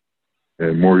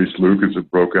Maurice Lucas that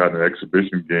broke out in an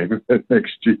exhibition game that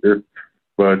next year.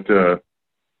 But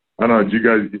I don't know, you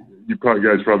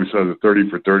guys probably saw the 30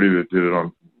 for 30 that did it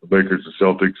on the Lakers and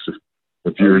Celtics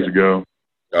a few years ago.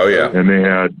 Oh yeah. And they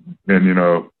had,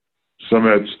 some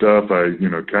of that stuff I,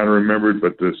 kind of remembered,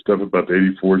 but the stuff about the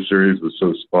 '84 series was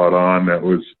so spot on. That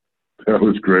was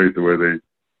great, the way they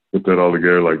put that all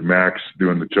together, like Max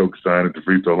doing the choke sign at the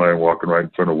free throw line, walking right in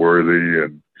front of Worthy,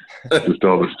 and just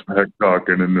all the smack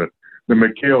talking, and the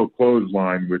McHale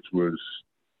clothesline, which was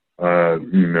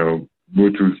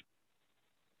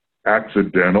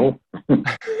accidental. I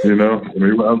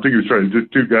don't think he was trying to,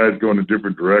 just 2 guys going in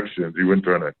different directions. He wasn't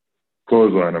trying to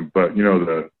clothesline them, but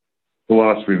the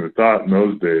philosophy and the thought in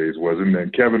those days wasn't,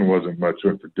 and Kevin wasn't much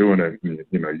for doing it. You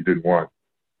didn't want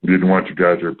your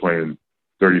guys who were playing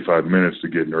 35 minutes to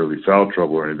get in early foul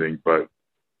trouble or anything, but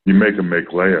you make them make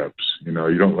layups. You know,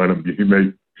 you don't let them. You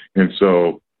make, and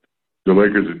so the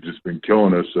Lakers had just been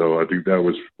killing us. So I think that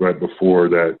was right before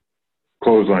that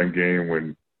clothesline game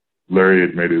when Larry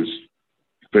had made his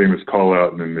famous call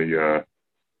out in the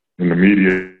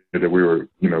media that we were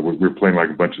playing like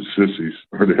a bunch of sissies,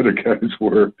 or the other guys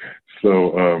were.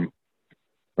 So,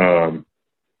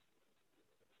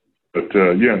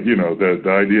 yeah, you know, the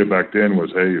idea back then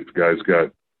was, hey, if the guy's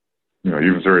got, you know,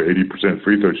 he was already 80%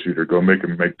 free throw shooter, go make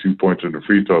him make 2 points on the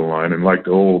free throw line. And like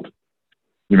the old,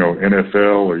 you know,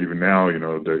 NFL or even now, you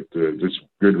know, this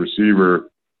good receiver,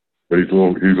 but he's a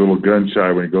little gun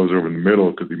shy when he goes over in the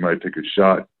middle because he might take a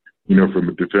shot, you know, from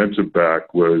a defensive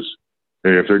back. Was,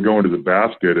 hey, if they're going to the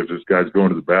basket, if this guy's going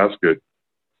to the basket,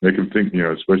 make him think, you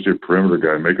know, especially a perimeter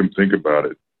guy, make him think about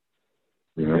it.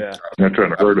 You know, not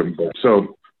trying to hurt him, but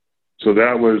so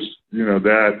that was, you know,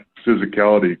 that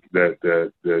physicality that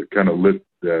kind of lit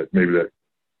that, maybe that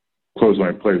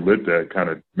clothesline play lit that, kind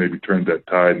of maybe turned that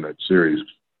tide in that series,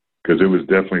 because it was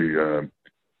definitely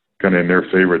kind of in their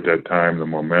favor at that time, the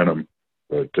momentum,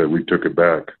 but we took it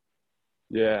back.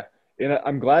 Yeah. And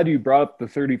I'm glad you brought up the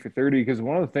 30 for 30, because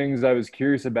one of the things I was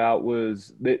curious about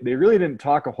was they really didn't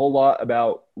talk a whole lot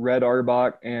about Red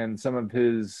Auerbach and some of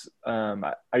his,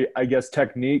 I guess,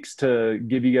 techniques to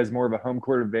give you guys more of a home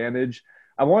court advantage.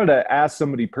 I wanted to ask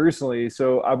somebody personally.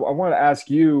 So I want to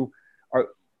ask you,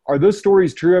 are those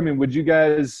stories true? I mean, would you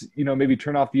guys, you know, maybe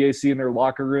turn off the AC in their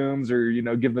locker rooms, or, you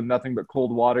know, give them nothing but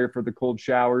cold water for the cold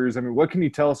showers? I mean, what can you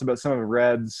tell us about some of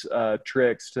Red's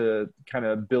tricks to kind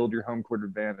of build your home court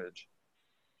advantage?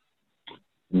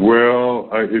 Well,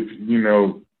 if you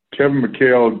know, Kevin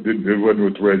McHale it wasn't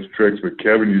with Red's tricks, but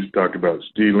Kevin used to talk about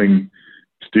stealing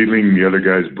the other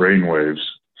guy's brainwaves.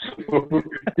 So,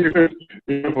 if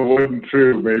it wasn't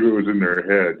true, maybe it was in their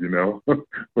head, you know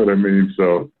what I mean?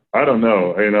 So I don't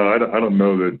know. You know, I don't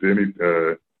know that any,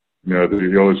 you know,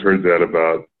 you always heard that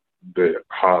about the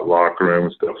hot locker room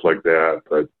and stuff like that,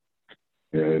 but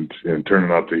and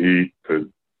turning off the heat, but.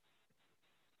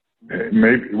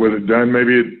 Maybe was it done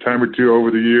maybe a time or two over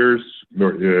the years,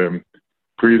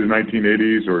 pre the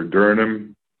 1980s or during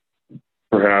them?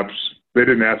 Perhaps they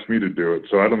didn't ask me to do it,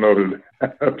 so I don't know if it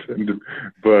happened.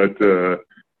 But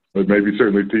maybe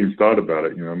certainly teams thought about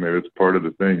it. You know, maybe it's part of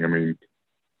the thing. I mean,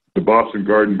 the Boston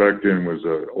Garden back then was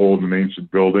an old and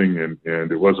ancient building, and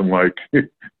it wasn't like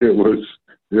it was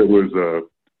a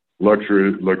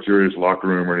luxurious locker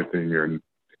room or anything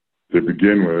to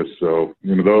begin with. So,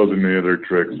 you know, those and the other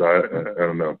tricks, I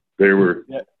don't know. They were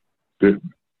good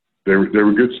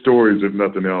stories, if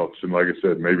nothing else. And like I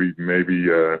said, maybe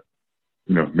you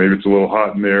know, maybe it's a little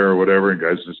hot in there or whatever, and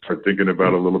guys just start thinking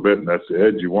about it a little bit, and that's the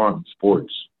edge you want in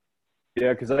sports.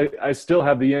 Yeah, because I still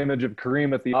have the image of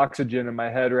Kareem at the Oxygen in my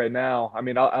head right now. I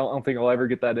mean, I don't think I'll ever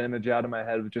get that image out of my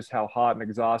head with just how hot and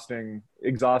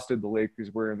exhausted the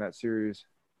Lakers were in that series.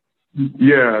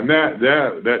 Yeah, and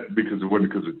that because it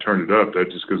wasn't because it turned it up. That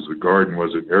just because the Garden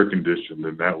wasn't air conditioned,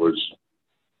 and that was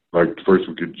like the first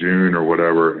week of June or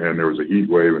whatever. And there was a heat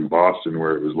wave in Boston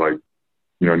where it was like,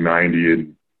 you know,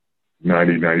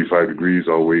 95 degrees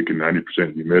all week and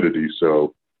 90% humidity.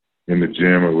 So in the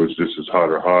gym, it was just as hot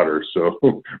or hotter. So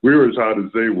we were as hot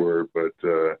as they were, but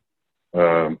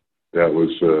that's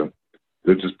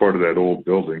just part of that old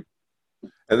building.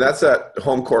 And that's that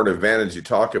home court advantage you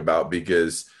talk about,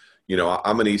 because you know,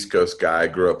 I'm an East Coast guy. I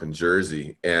grew up in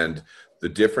Jersey, and the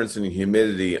difference in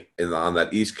humidity on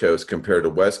that East Coast compared to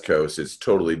West Coast is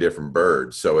totally different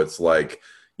birds. So it's like,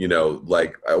 you know,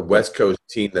 like a West Coast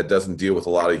team that doesn't deal with a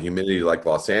lot of humidity like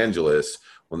Los Angeles,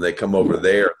 when they come over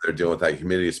there, they're dealing with that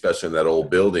humidity, especially in that old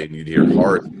building. You'd hear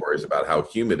horror stories about how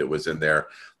humid it was in there.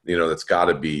 You know, that's got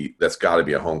to be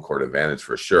a home court advantage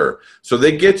for sure. So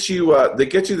they get you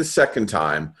the second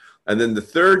time. And then the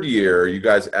third year, you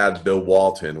guys add Bill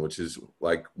Walton, which is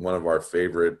like one of our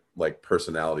favorite like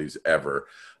personalities ever.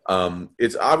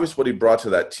 It's obvious what he brought to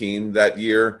that team that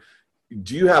year.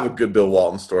 Do you have a good Bill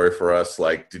Walton story for us?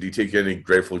 Like, did he take any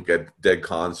Grateful Dead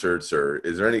concerts, or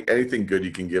is there anything good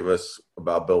you can give us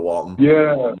about Bill Walton?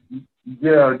 Yeah.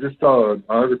 I just saw an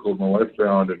article my wife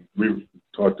found, and we've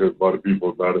talked to a lot of people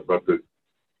about it.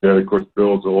 Of course,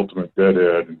 Bill's the ultimate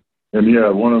deadhead. And yeah,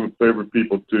 one of my favorite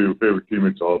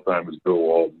teammates all the time is Bill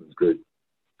Walton. It's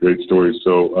great story.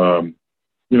 So,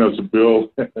 you know, so Bill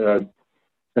had,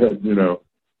 you know,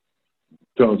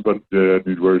 telling us about the dad.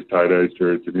 He'd wear his tie-dye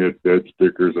shirts, and he had dead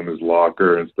stickers on his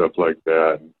locker and stuff like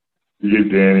that. And he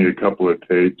gave Danny a couple of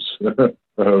tapes, a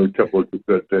couple of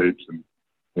cassette tapes,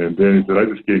 and Danny said, I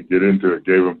just can't get into it.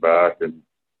 Gave them back, and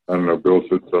I don't know, Bill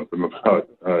said something about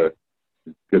got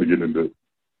to get into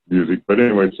music. But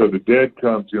anyway, so the dad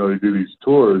comes, you know, they do these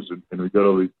tours, and we got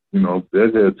all these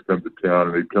deadheads come to town,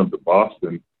 and they'd come to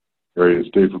Boston area,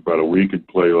 stay for about a week, and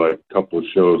play like a couple of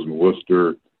shows in Worcester,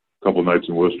 a couple of nights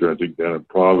in Worcester, I think down in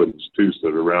Providence too. So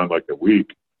they're around like a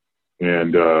week,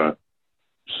 and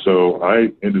so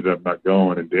I ended up not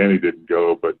going, and Danny didn't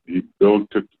go, but Bill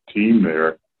took the team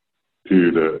there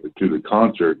to the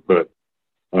concert. But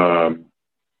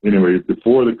anyway,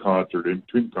 before the concert, in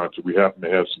between the concert, we happened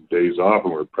to have some days off,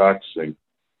 and we were practicing.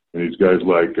 And these guys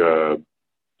like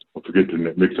I forget to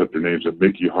mix up their names,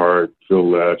 Mickey Hart, Phil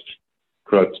Lesh,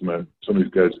 Krutzman. Some of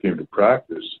these guys came to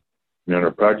practice, and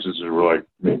our practices were like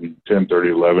maybe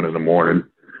 10:30, 11 in the morning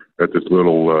at this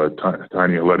little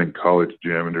tiny Hellenic College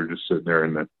gym, and they're just sitting there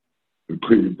in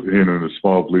the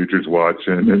small bleachers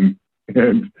watching,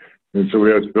 and so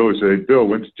we asked Bill, we said, "Hey, Bill,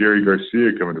 when's Jerry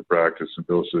Garcia coming to practice?" And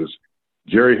Bill says,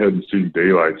 "Jerry hadn't seen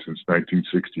daylight since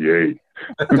 1968."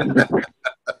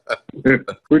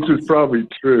 Which is probably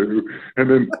true. And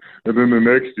then the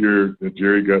next year,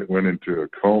 Jerry went into a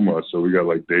coma, so we got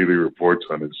like daily reports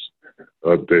on his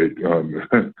update on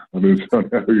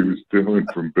how he was doing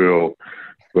from Bill.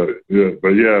 But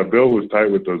yeah, Bill was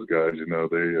tight with those guys. I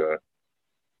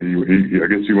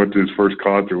guess he went to his first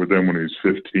concert with them when he was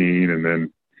 15, and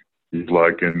then he's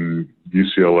like in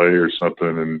UCLA or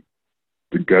something, and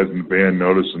the guys in the band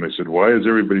noticed, and they said, "Why is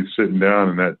everybody sitting down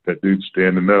and that dude's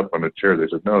standing up on a chair?" They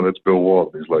said, "No, that's Bill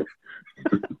Walton. He's like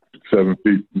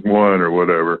 7'1" or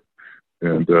whatever."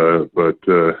 And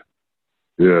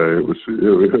yeah, it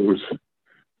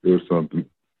was something.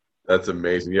 That's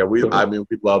amazing. Yeah, we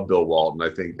love Bill Walton. I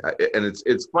think, and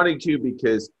it's funny too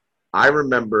because I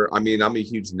remember. I mean, I'm a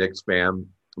huge Knicks fan,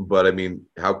 but I mean,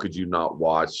 how could you not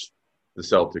watch the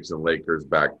Celtics and Lakers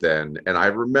back then? And I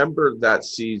remember that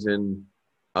season.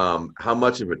 How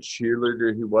much of a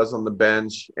cheerleader he was on the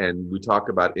bench, and we talked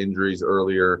about injuries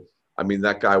earlier. I mean,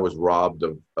 that guy was robbed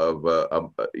of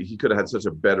he could have had such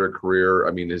a better career.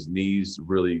 I mean, his knees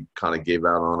really kind of gave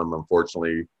out on him,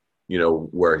 unfortunately,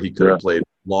 where he could have played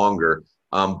longer.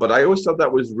 But I always thought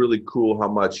that was really cool how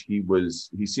much he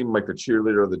seemed like the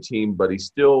cheerleader of the team, but he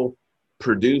still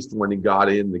produced when he got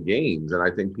in the games. And I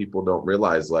think people don't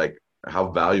realize like how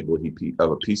valuable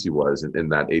of a piece he was in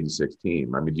that 86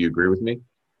 team. I mean, do you agree with me?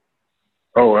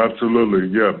 Oh, absolutely.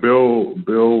 Yeah. Bill is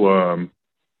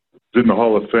in the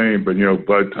Hall of Fame, but,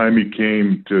 by the time he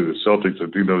came to the Celtics, I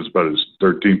think that was about his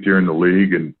 13th year in the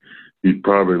league, and he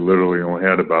probably literally only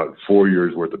had about 4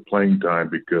 years worth of playing time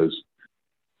because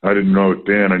I didn't know it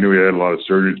then. I knew he had a lot of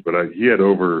surgeries, but he had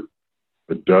over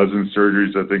a dozen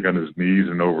surgeries, I think, on his knees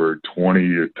and over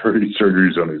 20 or 30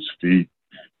 surgeries on his feet.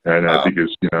 And I think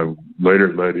it's,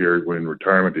 later led here when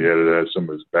retirement, he had to have some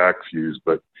of his back fused.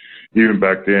 But even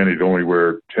back then, he'd only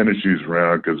wear tennis shoes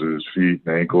around because of his feet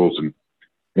and ankles. And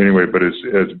anyway, but I'd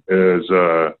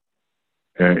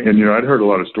heard a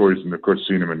lot of stories, and of course,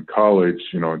 seen him in college,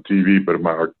 on TV. But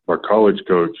our college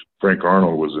coach, Frank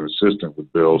Arnold, was an assistant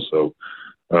with Bill. So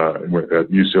at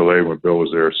UCLA when Bill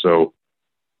was there. So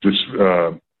just,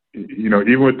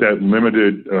 even with that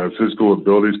limited physical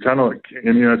abilities, it's kind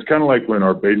of like when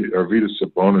Arvydas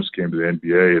Sabonis came to the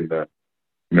NBA and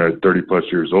at 30 plus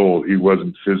years old, he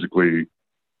wasn't physically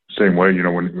the same way.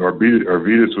 When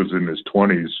Arvydas was in his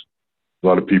 20s, a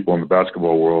lot of people in the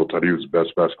basketball world thought he was the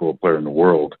best basketball player in the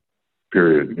world,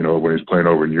 period, when he was playing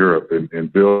over in Europe.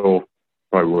 And Bill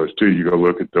probably was too. You go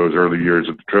look at those early years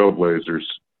of the Trailblazers,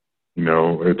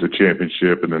 at the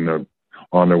championship, and then they're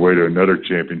on their way to another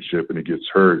championship, and he gets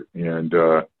hurt. And,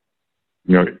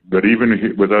 but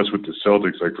even with us with the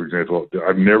Celtics, like, for example,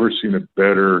 I've never seen a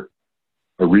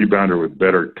rebounder with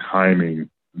better timing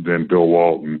than Bill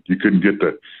Walton. You couldn't get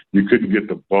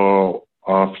the ball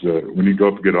off when you go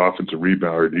up to get offensive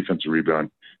rebound or defensive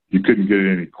rebound, you couldn't get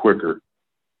it any quicker.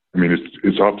 I mean,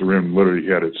 it's off the rim. Literally, he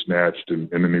had it snatched, and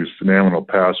then he was a phenomenal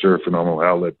passer, phenomenal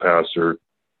outlet passer.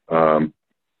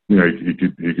 He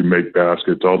can make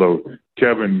baskets. Although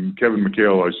Kevin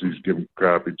McHale always used to give him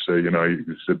crap. He'd say, he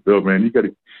said, "Bill, man, you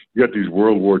got these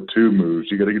World War II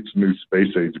moves. You got to get some new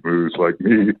space age moves like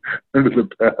me under the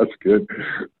basket."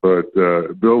 But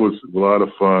Bill was a lot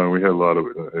of fun. We had a lot of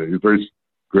very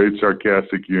great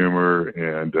sarcastic humor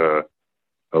and a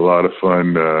lot of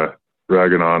fun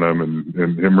ragging on him and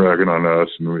him ragging on us,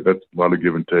 and that's a lot of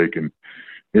give and take. And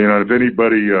if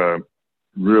anybody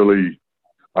really.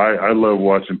 I love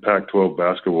watching Pac-12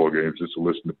 basketball games just to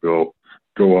listen to Bill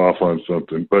go off on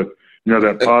something. But,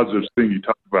 that positive thing you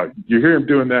talk about, you hear him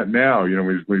doing that now,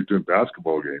 when he's doing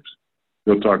basketball games.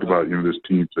 He'll talk about, this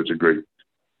team's such a great,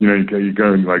 you're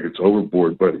going like it's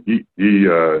overboard. But he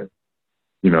was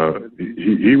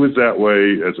that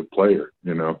way as a player,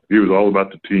 He was all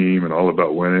about the team and all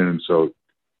about winning. And so,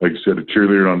 like you said, a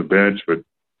cheerleader on the bench, but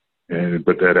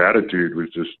but that attitude was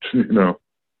just,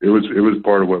 it was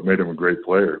part of what made him a great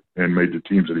player and made the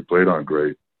teams that he played on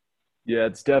great. Yeah,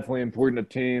 it's definitely important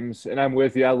to teams, and I'm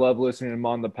with you. I love listening to him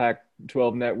on the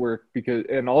Pac-12 network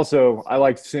and also I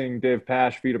like seeing Dave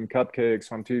Pasch feed him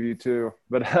cupcakes on TV too.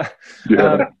 But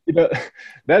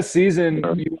that season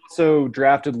you also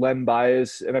drafted Len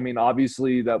Bias, and I mean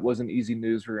obviously that wasn't easy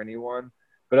news for anyone.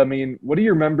 But I mean, what do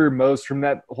you remember most from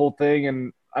that whole thing?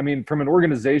 And I mean, from an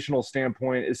organizational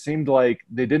standpoint, it seemed like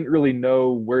they didn't really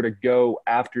know where to go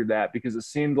after that because it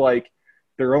seemed like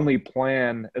their only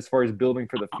plan as far as building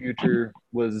for the future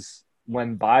was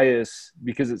Len Bias,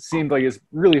 because it seemed like it's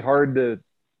really hard to,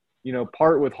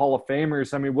 part with Hall of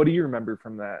Famers. I mean, what do you remember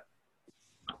from that?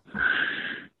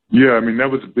 Yeah, I mean, that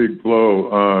was a big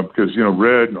blow because,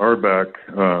 Red Auerbach,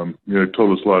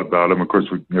 told us a lot about him. Of course,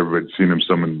 everybody's seen him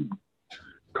some in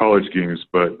college games,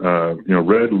 but,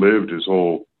 Red lived his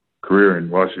whole career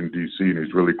in Washington, D.C., and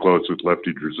he's really close with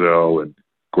Lefty Driesell and,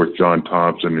 of course, John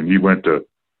Thompson, and he went to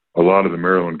a lot of the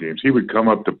Maryland games. He would come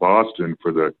up to Boston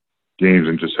for the games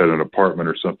and just had an apartment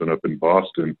or something up in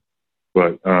Boston.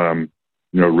 But,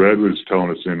 Red was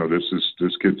telling us,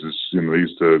 this kid's,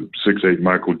 he's the 6'8"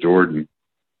 Michael Jordan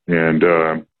and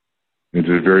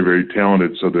just very, very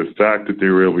talented. So the fact that they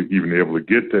were able to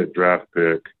get that draft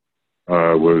pick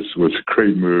was a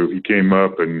great move. He came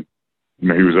up and,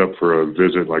 he was up for a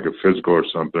visit, like a physical or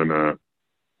something.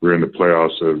 We were in the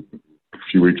playoffs a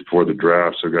few weeks before the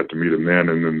draft, so I got to meet him then.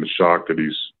 And then the shock that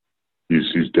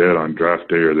he's dead on draft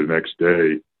day or the next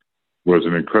day was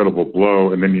an incredible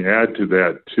blow. And then you add to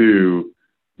that too,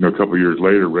 a couple of years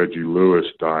later, Reggie Lewis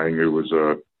dying. It was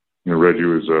Reggie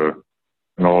was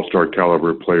an all-star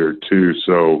caliber player too.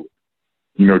 So,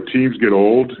 teams get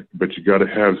old, but you got to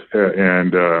have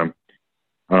and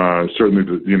certainly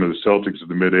the Celtics of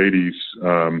the mid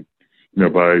 '80s.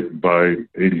 By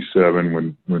 '87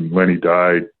 when Lenny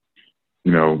died.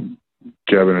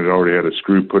 Kevin had already had a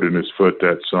screw put in his foot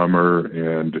that summer,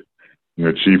 and,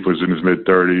 Chief was in his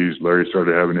mid-30s. Larry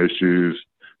started having issues.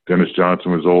 Dennis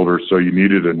Johnson was older, so you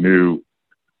needed a new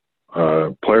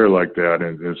player like that,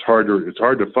 and it's hard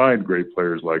to find great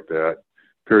players like that,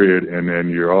 period. And then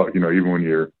you're all, even when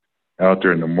you're out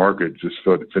there in the market, just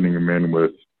fitting them in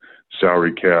with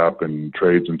salary cap and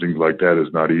trades and things like that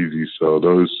is not easy. So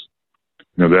those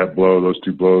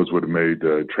two blows would have made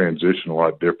the transition a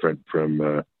lot different from,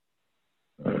 the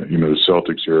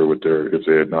Celtics era if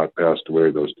they had not passed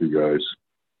away, those two guys.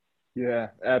 Yeah,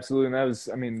 absolutely. And that was,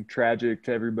 tragic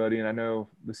to everybody. And I know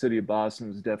the city of Boston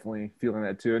was definitely feeling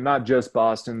that too. And not just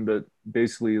Boston, but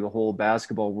basically the whole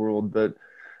basketball world. But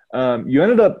you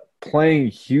ended up playing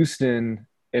Houston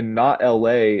and not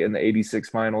LA in the '86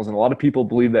 finals. And a lot of people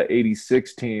believe that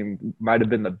 '86 team might have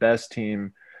been the best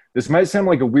team. This might sound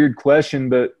like a weird question,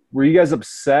 but were you guys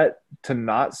upset to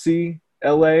not see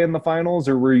LA in the finals,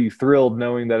 or were you thrilled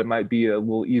knowing that it might be a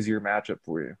little easier matchup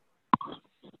for you?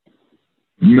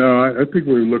 No, I think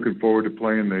we were looking forward to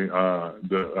playing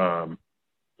the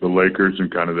Lakers,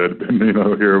 and kind of that had been,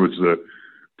 here was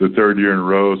the third year in a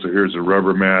row, so here's a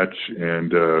rubber match,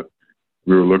 and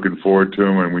we were looking forward to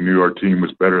them, and we knew our team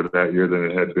was better that year than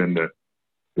it had been the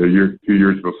 2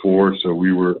 years before, so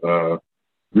we were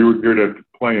good at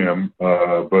playing them,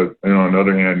 but on the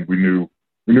other hand, we knew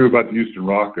about the Houston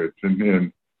Rockets,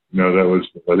 and that was,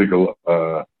 I think,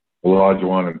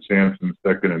 Olajuwon and Sampson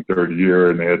second and third year,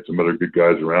 and they had some other good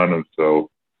guys around them, so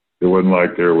it wasn't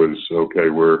like there was, okay,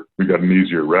 we got an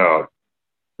easier route,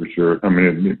 for sure.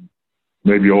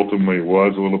 Maybe ultimately it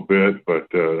was a little bit, but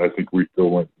I think we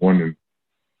still won in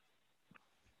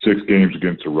 6 games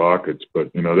against the Rockets,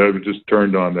 but, that was just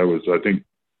turned on. That was, I think,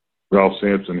 Ralph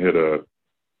Sampson hit a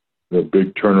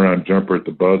big turnaround jumper at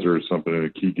the buzzer or something in a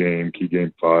key game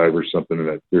 5 or something in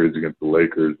that series against the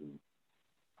Lakers.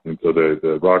 And so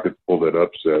the Rockets pulled that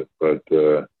upset, but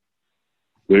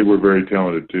they were very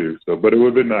talented too. So, but it would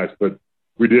have been nice. But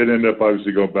we did end up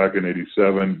obviously going back in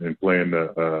 '87 and playing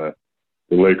the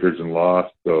Lakers and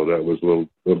lost. So that was a little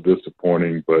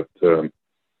disappointing. But I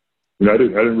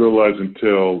didn't realize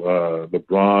until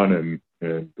LeBron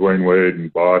and Dwayne Wade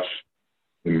and Bosh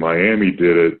in Miami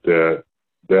did it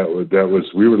that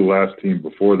was we were the last team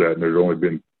before that, and there'd only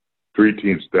been 3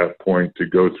 teams at that point to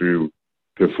go through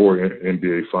to 4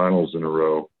 NBA finals in a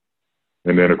row.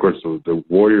 And then, of course, the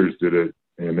Warriors did it,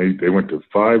 and they went to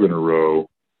 5 in a row.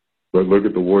 But look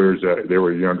at the Warriors. They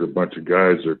were a younger bunch of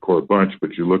guys, their core bunch,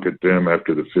 but you look at them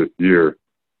after the 5th year,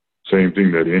 same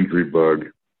thing, that injury bug,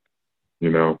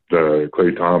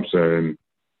 Klay Thompson,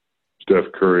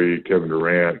 Steph Curry, Kevin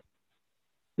Durant,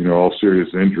 all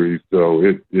serious injuries. So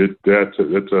that's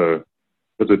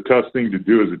a tough thing to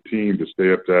do as a team to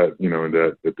stay up that, you know, at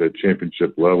that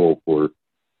championship level for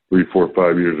 3, 4,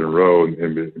 5 years in a row,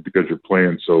 and because you're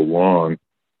playing so long,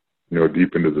 you know,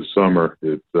 deep into the summer,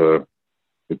 it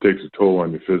takes a toll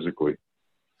on you physically.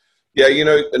 Yeah, you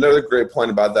know, another great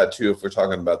point about that too, if we're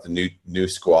talking about the new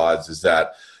squads, is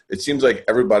that it seems like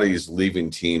everybody's leaving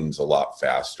teams a lot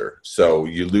faster. So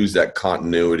you lose that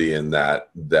continuity and that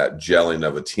gelling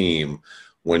of a team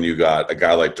when you got a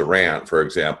guy like Durant, for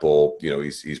example. You know,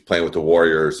 he's playing with the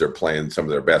Warriors, they're playing some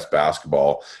of their best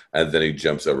basketball, and then he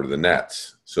jumps over to the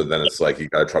Nets. So then it's like you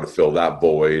got to try to fill that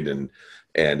void, and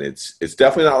it's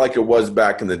definitely not like it was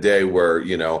back in the day where,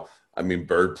 you know, I mean,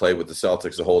 Bird played with the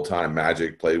Celtics the whole time.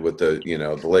 Magic played with the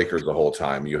Lakers the whole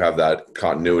time. You have that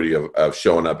continuity of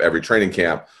showing up every training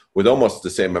camp with almost the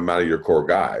same amount of your core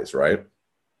guys, right?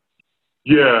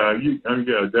 Yeah,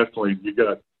 yeah, definitely. You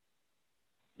got,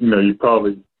 you know, you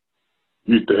probably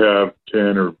used to have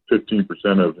 10 or 15%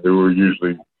 of who were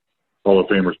usually Hall of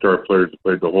Famer star players who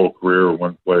played the whole career in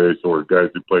one place, or guys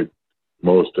who played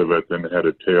most of it, then had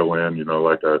a tail end, you know,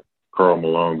 like a Karl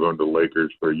Malone going to the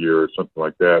Lakers for a year or something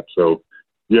like that. So,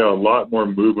 yeah, a lot more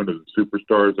movement of the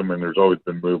superstars. I mean, there's always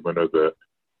been movement of the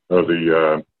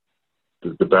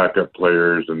backup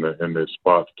players and the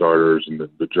spot starters and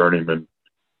the journeymen.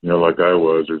 You know, like I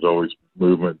was. There's always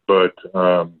movement, but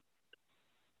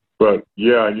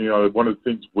yeah, you know, one of the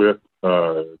things with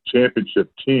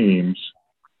championship teams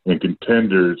and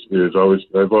contenders is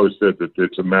I've always said that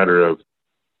it's a matter of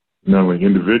not only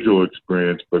individual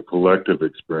experience, but collective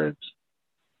experience,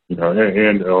 you know,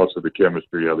 and also the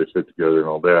chemistry, how they fit together and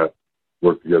all that,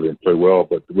 work together and play well.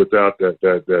 But without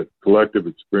that collective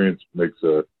experience makes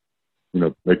a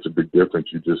big difference.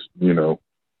 You just, you know,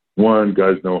 one,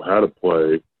 guys know how to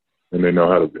play, and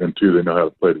two, they know how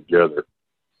to play together.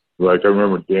 Like I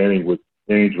remember Ainge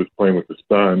was playing with the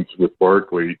Suns with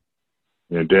Barkley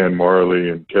and Dan Marley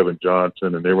and Kevin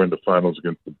Johnson, and they were in the finals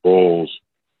against the Bulls.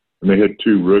 And they had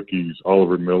two rookies,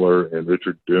 Oliver Miller and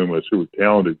Richard Dumas, who were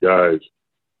talented guys,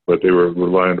 but they were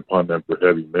relying upon them for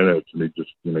heavy minutes. And he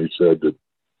just, you know, he said that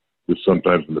just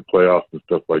sometimes in the playoffs and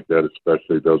stuff like that,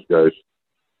 especially those guys,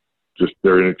 just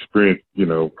their inexperience, you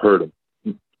know, hurt them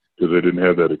because they didn't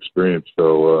have that experience.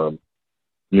 So,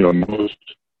 you know,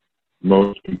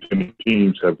 most contending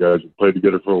teams have guys who play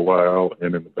together for a while,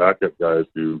 and then the backup guys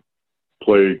who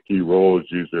play key roles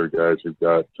usually are guys who've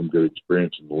got some good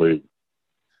experience in the league.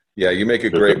 Yeah, you make a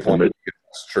great point.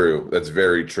 That's true. That's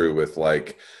very true with,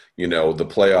 like, you know, the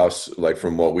playoffs, like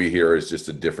from what we hear, is just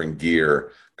a different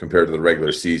gear compared to the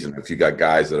regular season. If you got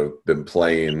guys that have been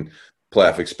playing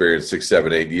playoff experience 6,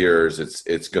 7, 8 years,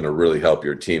 it's going to really help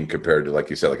your team compared to, like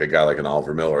you said, like a guy like an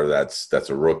Oliver Miller that's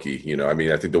a rookie. You know, I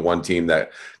mean, I think the one team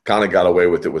that kind of got away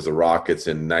with it was the Rockets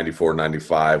in 94,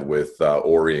 95 with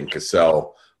Ori and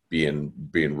Cassell being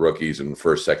rookies and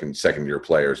first, second year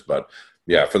players. But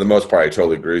yeah, for the most part, I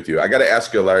totally agree with you. I got to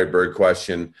ask you a Larry Bird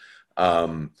question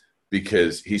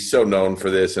because he's so known for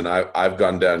this, and I've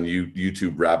gone down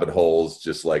YouTube rabbit holes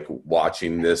just like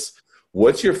watching this.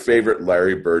 What's your favorite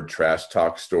Larry Bird trash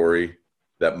talk story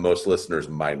that most listeners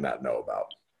might not know about?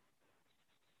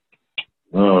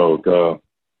 Oh, God.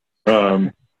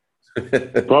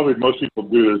 Probably most people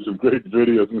do. There's some great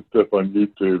videos and stuff on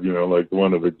YouTube, you know, like the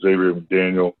one of Xavier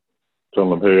McDaniel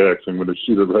telling him, hey, X, I'm going to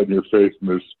shoot it right in your face in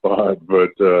this spot.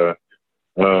 But,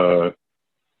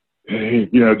 you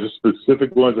know, just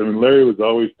specific ones. I mean, Larry was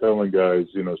always telling guys,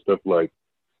 you know, stuff like,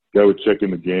 guy would check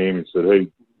in the game and said, hey,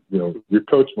 you know, your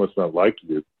coach must not like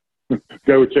you.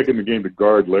 Guy would check in the game to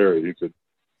guard Larry. He said,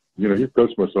 you know, your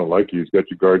coach must not like you. He's got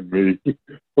you guarding me.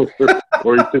 Or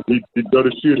he said he'd go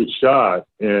to shoot a shot,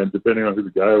 and depending on who the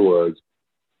guy was,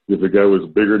 if the guy was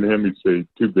bigger than him, he'd say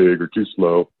too big or too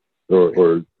slow,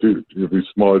 or too, if he's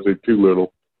small, he'd say too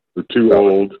little or too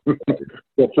old.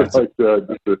 Something like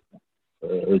that. Just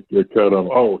cut him.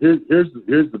 Oh, here's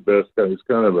the best guy. It's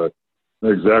kind of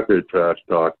not exactly a trash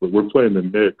talk, but we're playing the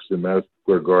Knicks in Madison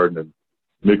Square Garden, and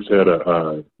Knicks had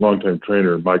a longtime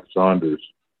trainer, Mike Saunders.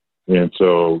 And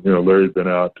so, you know, Larry'd been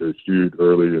out to shoot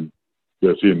early, and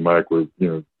Jesse and Mike were, you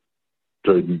know,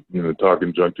 trading, you know,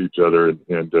 talking junk to each other.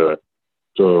 And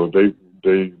so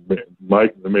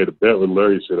Mike made a bet with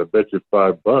Larry. He said, I bet you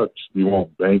 $5 you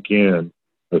won't bank in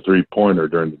a 3-pointer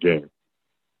during the game.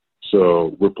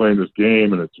 So we're playing this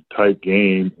game, and it's a tight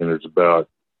game, and it's about,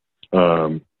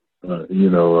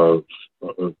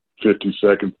 50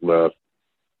 seconds left,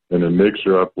 and the Knicks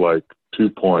are up like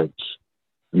 2 points,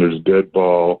 and there's a dead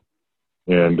ball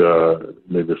and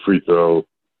maybe a free throw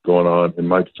going on, and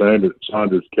Mike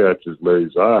Saunders catches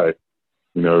Larry's eye,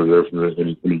 you know,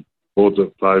 and he holds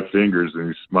up 5 fingers, and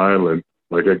he's smiling,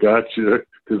 Like, I got you,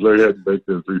 because Larry hadn't baked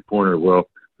in a three-pointer. Well,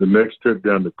 the next trip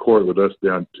down the court with us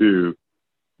down 2,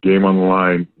 game on the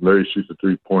line, Larry shoots a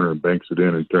three-pointer and banks it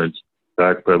in and turns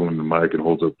backpedaling to Mike and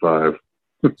holds up 5.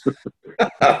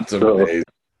 That's amazing.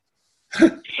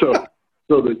 So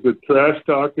the trash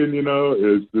talking,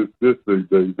 is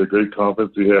the great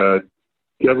confidence he had.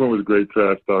 Kevin was a great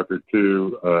trash talker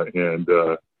too, I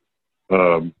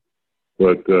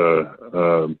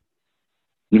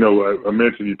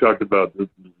mentioned you talked about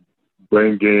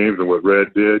playing games and what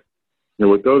Red did.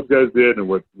 What those guys did and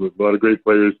what a lot of great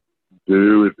players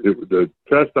do is the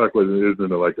trash talk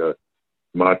isn't like a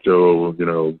macho,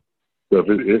 stuff.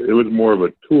 It was more of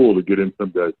a tool to get in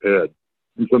some guy's head.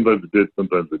 And sometimes it did,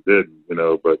 sometimes it didn't,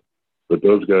 but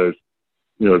those guys,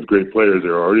 as great players,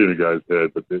 they're already in a guy's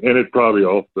head. And it's probably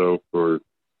also for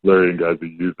Larry and guys who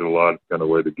use it a lot, it's kind of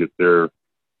a way to get their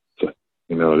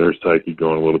psyche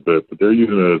going a little bit. But they're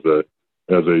using it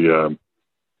as a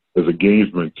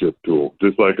gamesmanship tool,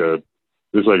 just like a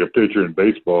pitcher in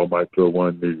baseball might throw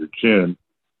one near your chin.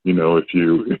 If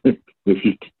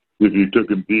you took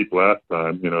him deep last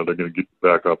time, they're going to get you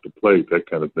back off the plate, that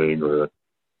kind of thing.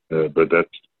 But that's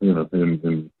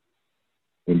in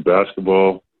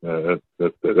basketball,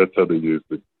 that's how they use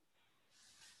it.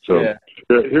 So yeah.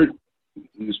 Here,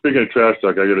 speaking of trash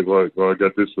talk, I got to go. Well, I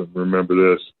got this one. Remember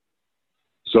this.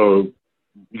 So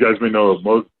you guys may know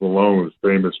Moses Malone was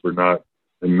famous for not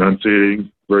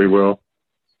enunciating very well.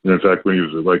 And in fact, when he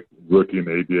was like rookie in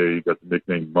the ABA, he got the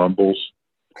nickname Mumbles,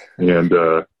 and he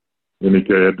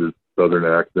had this southern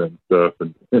accent and stuff,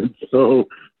 and so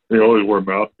he always wore a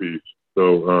mouthpiece.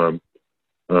 So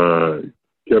Kevin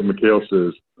McHale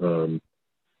says, so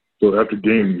after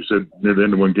game, you said near the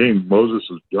end of one game, Moses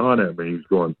was jawing at me. He's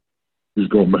going,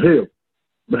 Mahale.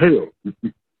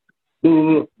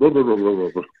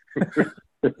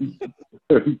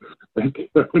 And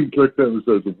Kevin looks at him and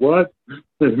says, what?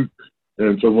 And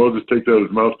so Moses takes out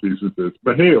his mouthpiece and says,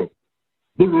 Mahale.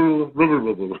 I don't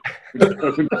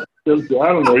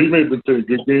know. He may have been saying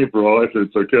good game for all I said.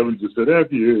 So Kevin just said,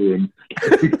 F you.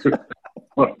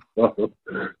 And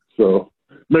so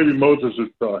maybe Moses was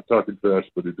talking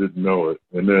fast, but he didn't know it.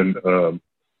 And then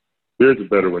here's a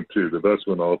better one, too. The best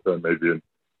one all the time, maybe.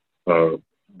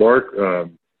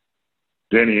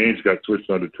 Danny Ainge got switched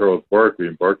on to Charles Barkley,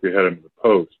 and Barkley had him in the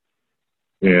post.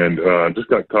 And just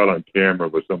got caught on camera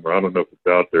by somewhere. I don't know if it's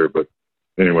out there, but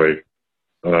anyway.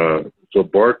 So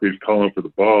Barkley's calling for the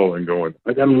ball and going,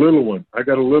 I got a little one.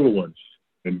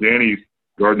 And Danny's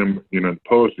guarding him, in the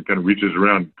post and kind of reaches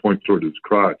around and points toward his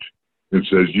crotch and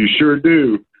says, you sure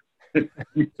do.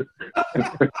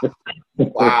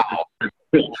 Wow.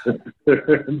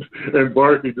 and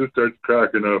Barkley just starts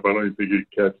cracking up. I don't even think he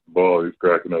could catch the ball. He's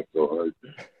cracking up so hard.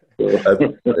 So.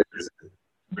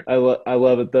 I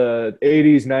love it. The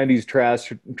 80s, 90s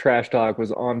trash talk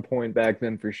was on point back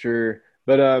then for sure.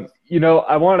 But, I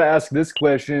wanted to ask this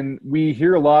question. We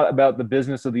hear a lot about the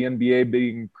business of the NBA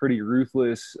being pretty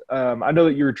ruthless. I know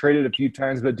that you were traded a few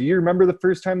times, but do you remember the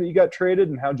first time that you got traded,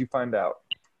 and how'd you find out?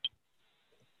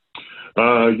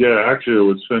 Yeah, actually, it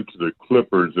was sent to the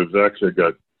Clippers. It was actually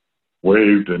got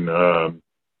waived and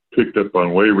picked up on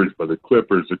waivers by the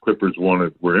Clippers. The Clippers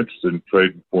were interested in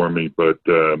trading for me, but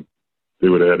they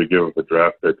would have had to give up a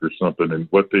draft pick or something. And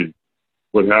what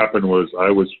happened was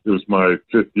it was my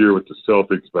 5th year with the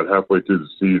Celtics, about halfway through the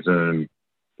season.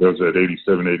 That was that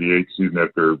 87-88 season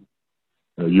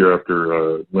a year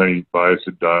after Lenny Bias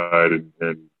had died and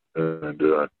had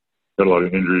a lot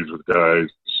of injuries with guys.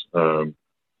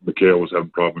 McHale was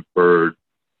having problems with Bird.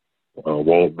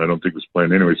 Walton, I don't think, was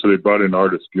playing anyway. So they brought in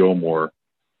Artis Gilmore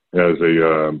as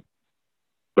a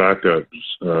backup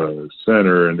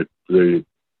center, and to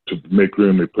make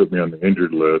room, they put me on the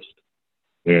injured list.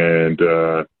 And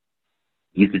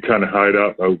you could kind of hide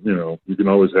out. You can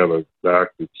always have a back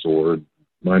that's sore.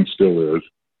 Mine still is.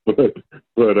 But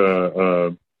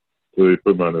so they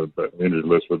put me on the injured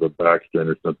list with a back strain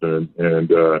or something. And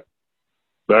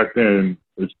back then,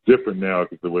 it's different now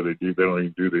because the way they don't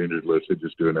even do the injured list. They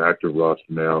just do an active roster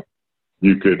now.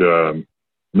 You could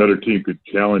another team could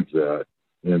challenge that.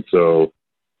 And so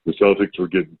the Celtics were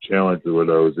getting challenged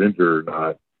whether I was injured or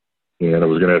not. And I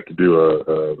was going to have to do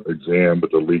a exam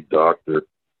with a league doctor.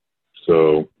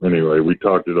 So anyway, we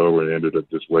talked it over and ended up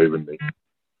just waiving me.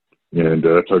 And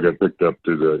that's how I got picked up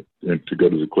to go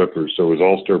to the Clippers. So it was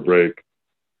All-Star break.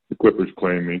 The Clippers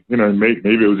claimed me.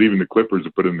 Maybe it was even the Clippers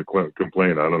that put in the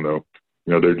complaint. I don't know.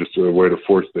 They're just a way to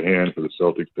force the hand for the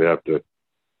Celtics to have to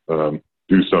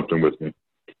do something with me.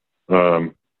 So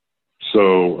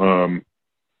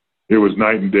it was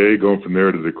night and day going from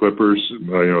there to the Clippers.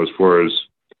 As far as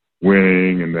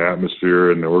winning and the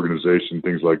atmosphere and the organization,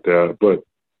 things like that. But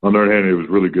on the other hand, it was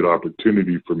a really good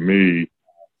opportunity for me.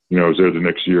 You know, I was there the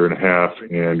next year and a half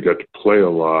and got to play a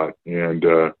lot. And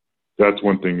that's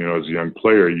one thing, you know, as a young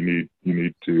player, you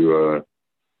need to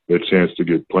a chance to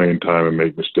get playing time and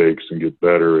make mistakes and get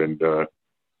better. And,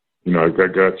 you know, I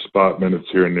got spot minutes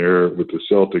here and there with the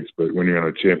Celtics, but when you're on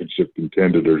a championship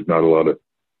contender, there's not a lot of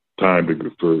time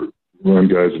for young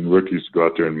guys and rookies to go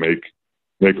out there and make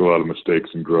a lot of mistakes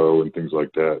and grow and things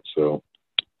like that. So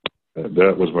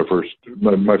that was my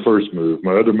first move.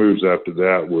 My other moves after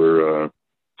that were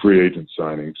free agent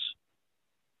signings.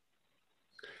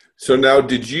 So now,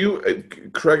 did you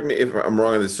correct me if I'm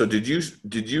wrong on this? So did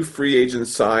you free agent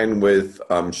sign with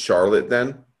Charlotte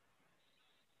then?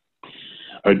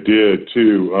 I did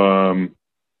too.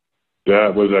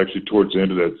 That was actually towards the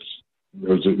end of that. It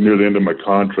was near the end of my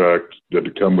contract. That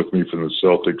had to come with me from the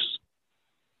Celtics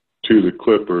to the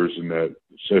Clippers in that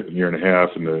second year and a half,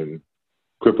 and the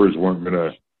Clippers weren't going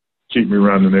to keep me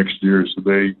around the next year, so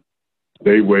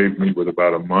they waived me with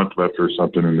about a month left or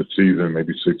something in the season,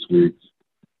 maybe 6 weeks,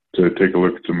 to take a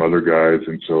look at some other guys.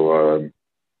 And so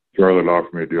Charlotte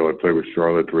offered me a deal. I played with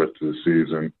Charlotte the rest of the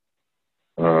season.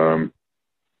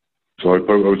 So I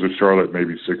was with Charlotte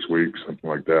maybe 6 weeks, something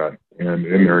like that. And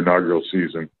in their inaugural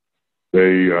season,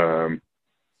 they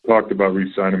talked about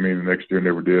re-signing me the next year,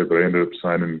 never did, but I ended up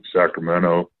signing in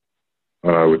Sacramento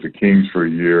with the Kings for a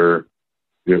year.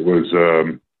 It was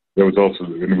that was also,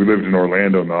 and we lived in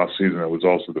Orlando in the off season. That was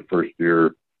also the first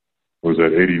year. Was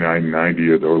at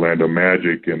 89-90 of the Orlando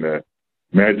Magic, and the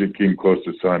Magic came close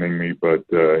to signing me, but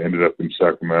ended up in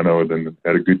Sacramento, and then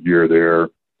had a good year there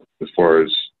as far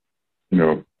as, you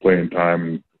know, playing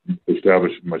time and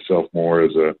establishing myself more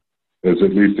as at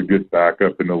least a good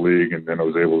backup in the league. And then I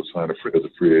was able to sign as a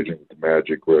free agent with the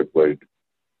Magic, where I played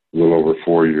a little over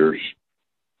 4 years.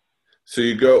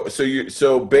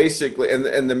 So basically,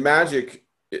 and the Magic,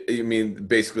 you mean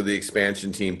basically the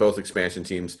expansion team, both expansion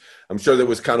teams. I'm sure that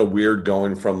was kind of weird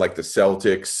going from like the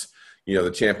Celtics, you know,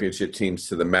 the championship teams,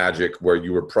 to the Magic, where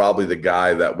you were probably the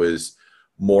guy that was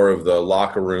more of the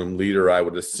locker room leader, I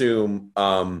would assume.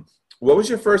 What was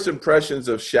your first impressions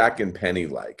of Shaq and Penny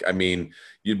like? I mean,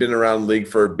 you'd been around the league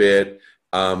for a bit.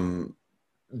 Was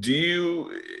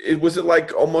it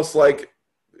like almost like,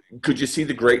 could you see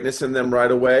the greatness in them right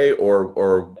away,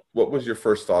 or what was your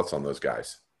first thoughts on those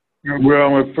guys? Well,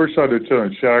 when I first started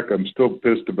telling Shaq, I'm still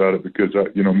pissed about it because,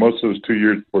 most of those 2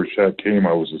 years before Shaq came,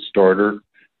 I was a starter.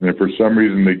 And for some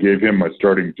reason, they gave him my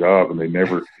starting job, and they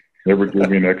never gave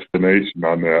me an explanation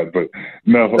on that. But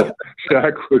no,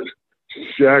 Shaq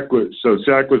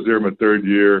was there my third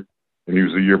year, and he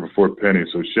was the year before Penny.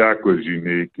 So Shaq was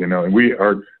unique, you know. And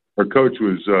our coach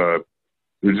was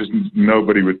there's just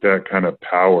nobody with that kind of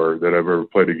power that I've ever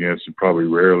played against, and probably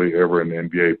rarely ever in the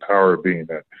NBA. Power being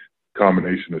that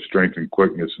combination of strength and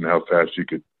quickness and how fast you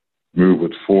could move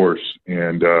with force.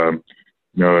 And,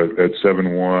 at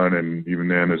 7'1", and even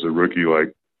then as a rookie,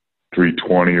 like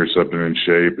 320 or something in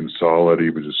shape and solid, he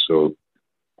was just so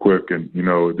quick. And, you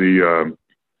know,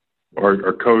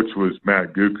 our coach was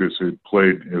Matt Gukas, who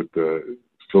played with the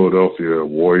Philadelphia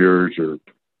Warriors, or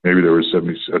maybe there were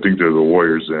 70, I think they were the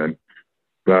Warriors then,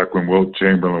 back when Wilt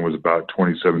Chamberlain was about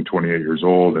 27, 28 years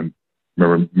old. And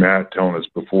remember Matt telling us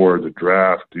before the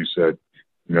draft, he said,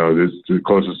 you know, this the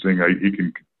closest thing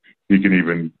he can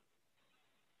even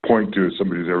point to as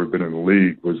somebody who's ever been in the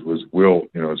league was Wilt,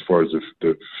 you know, as far as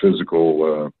the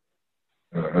physical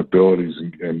abilities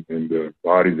and the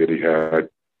body that he had.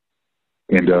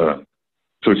 And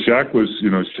so Shaq was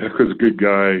a good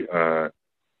guy, a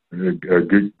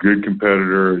good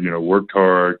competitor, you know, worked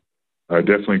hard,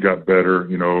 definitely got better,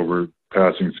 you know, over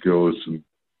passing skills and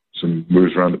some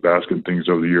moves around the basket and things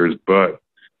over the years. But,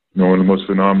 you know, one of the most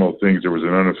phenomenal things, there was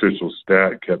an unofficial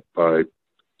stat kept by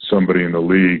somebody in the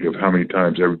league of how many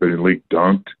times everybody in the league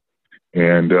dunked.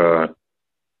 And the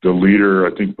leader,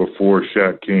 I think before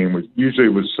Shaq came, usually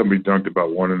it was somebody dunked about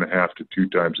 1.5 to 2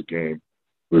 times a game.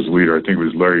 It was leader. I think it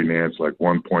was Larry Nance, like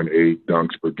 1.8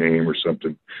 dunks per game or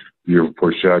something the year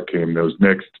before Shaq came. Those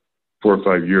next 4 or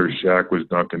 5 years, Shaq was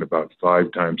dunking about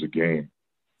 5 times a game.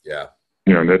 Yeah.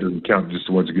 You know, and that doesn't count just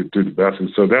the ones that get through the basket.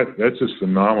 So that's just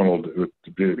phenomenal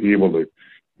to be able to, you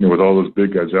know, with all those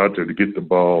big guys out there, to get the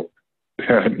ball,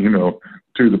 you know,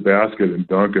 to the basket and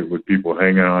dunk it with people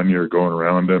hanging on you or going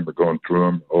around them or going through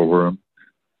them, over them.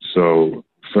 So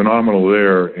phenomenal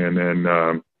there. And then,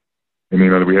 you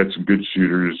know, we had some good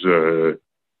shooters,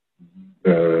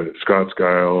 Scott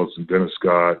Skiles and Dennis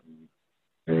Scott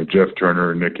and Jeff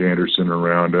Turner and Nick Anderson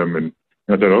around him. And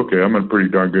I thought, okay, I'm in a pretty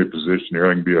darn good position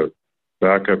here. I can be a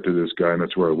backup to this guy, and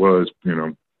that's where I was, you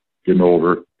know, getting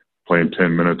older. playing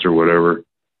 10 minutes or whatever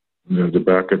the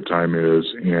backup time is.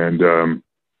 And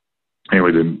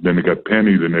anyway, then they got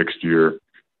Penny the next year,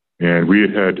 and we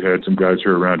had some guys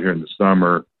here around here in the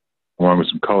summer, along with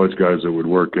some college guys that would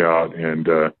work out, and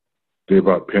they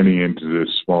brought Penny into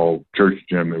this small church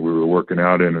gym that we were working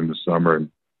out in the summer, and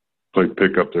played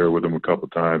pickup there with him a couple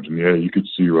of times. And yeah, you could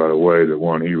see right away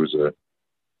that he was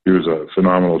a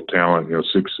phenomenal talent.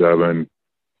 6'7",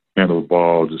 handled the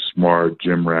ball, just smart,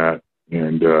 gym rat,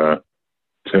 and that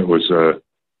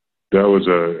was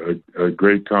a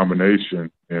great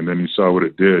combination. And then you saw what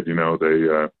it did. They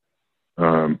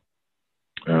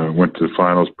went to the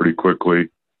finals pretty quickly,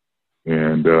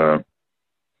 and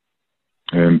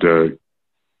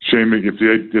shame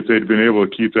if they'd been able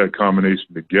to keep that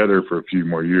combination together for a few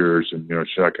more years, and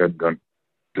Shaq hadn't gone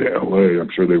to LA, I'm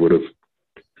sure they would have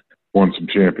won some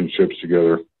championships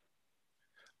together.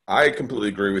 I completely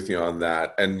agree with you on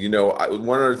that. And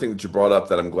one other thing that you brought up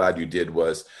that I'm glad you did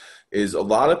is a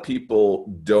lot of people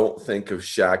don't think of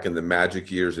Shaq in the Magic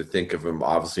years. They think of him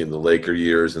obviously in the Laker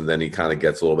years, and then he kind of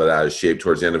gets a little bit out of shape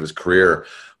towards the end of his career.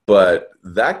 But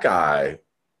that guy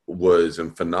was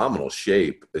in phenomenal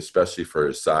shape, especially for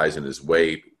his size and his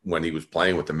weight when he was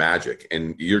playing with the Magic.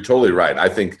 And you're totally right. I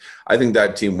think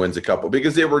that team wins a couple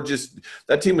because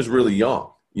that team was really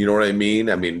young. You know what I mean?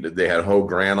 I mean, they had Ho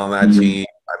Grant on that team.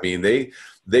 I mean,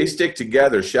 they stick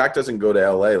together. Shaq doesn't go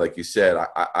to LA, like you said.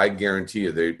 I guarantee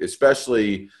you,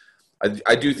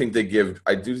 I do think they give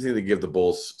the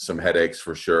Bulls some headaches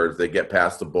for sure. If they get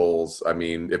past the Bulls, I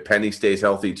mean, if Penny stays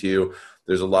healthy too,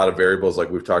 there's a lot of variables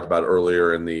like we've talked about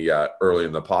earlier in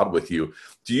the pod with you.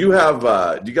 Do you got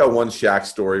one Shaq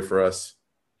story for us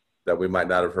that we might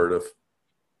not have heard of?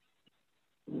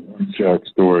 One Shaq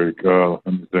story. Let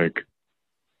me think.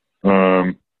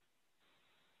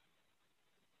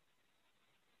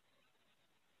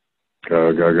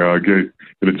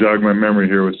 Gotta jog my memory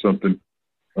here with something.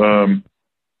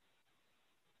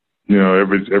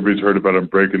 Everybody's heard about him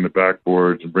breaking the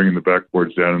backboards and bringing the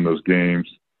backboards down in those games.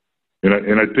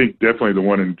 And I think definitely the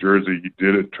one in Jersey, he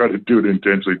tried to do it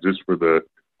intentionally just for the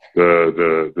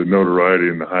notoriety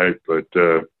and the hype. But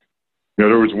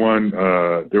there was one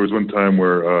time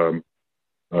where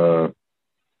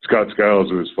Scott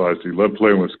Skiles was feisty. He loved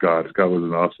playing with Scott. Scott was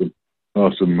an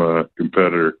awesome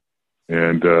competitor,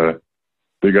 and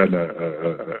they got in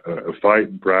a fight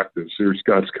in practice. Here,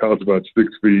 Scott Skiles about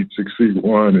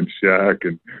 6'1", and Shaq,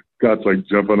 and Scott's like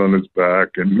jumping on his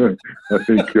back, and I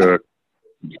think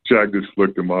Shaq just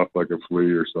flicked him off like a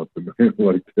flea or something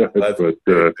like that.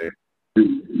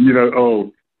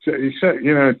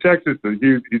 Shaq's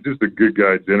he's just a good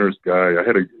guy, generous guy.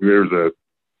 There was a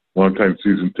longtime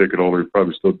season ticket holder, he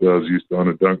probably still does. He used to own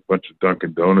a bunch of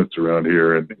Dunkin' Donuts around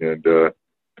here, and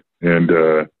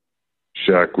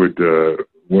Shaq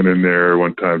went in there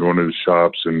one time to one of his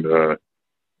shops and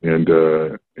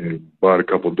bought a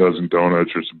couple dozen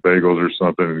donuts or some bagels or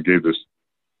something, and gave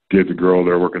the girl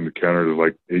there working the counter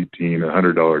like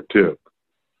 $1,800 tip.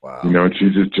 Wow. And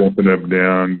she's just jumping up and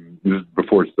down. This is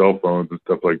before cell phones and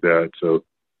stuff like that. So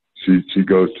she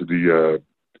goes to the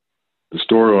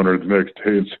store owner the next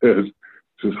day and says,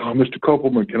 "Oh, Mr.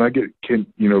 Kopelman,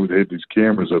 they had these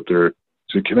cameras up there.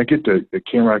 So can I get the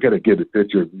camera? I got to get a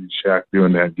picture of Shaq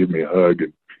doing that and give me a hug."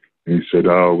 And he said,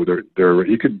 "Oh,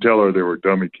 he couldn't tell her there were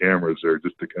dummy cameras there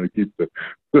just to kind of keep the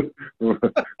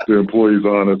employees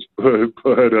honest."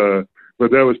 But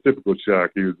that was typical Shaq.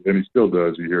 And he still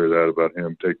does. You hear that about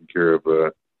him taking care of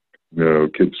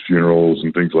kids' funerals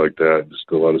and things like that.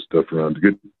 Just a lot of stuff around.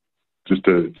 Just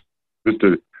a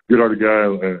good-hearted guy,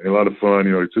 and a lot of fun.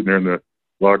 He's sitting there in the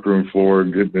locker room floor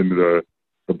and getting into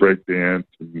a break dance,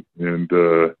 and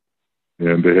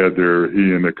they had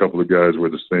he and a couple of guys were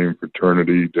the same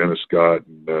fraternity, Dennis Scott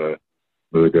and the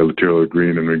guy Latillo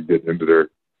Green, and they get into their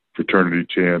fraternity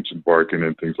chants and barking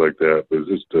and things like that. But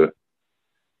it's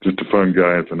just a fun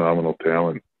guy and phenomenal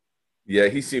talent. Yeah,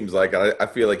 he seems like I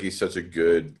feel like he's such a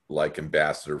good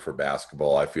ambassador for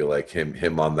basketball. I feel like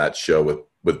him on that show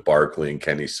with Barkley and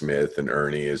Kenny Smith and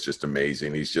Ernie is just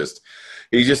amazing. He's just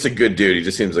a good dude. He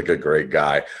just seems like a great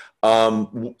guy.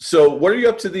 So what are you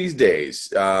up to these days?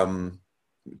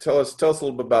 Tell us a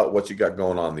little bit about what you got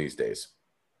going on these days.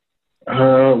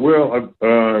 Well,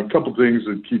 a couple things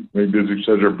that keep me busy.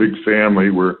 Says our big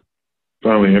family. We're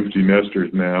finally empty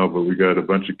nesters now, but we got a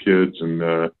bunch of kids, and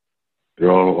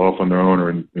they're all off on their own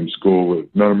or in school.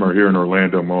 None of them are here in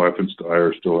Orlando. My wife and I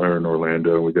are still here in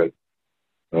Orlando. We got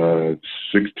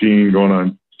 16 going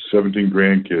on 17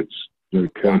 grandkids,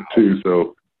 kind of too.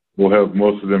 So we'll have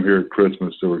most of them here at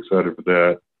Christmas, so we're excited for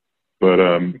that. But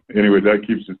anyway, that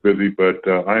keeps us busy. But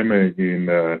I'm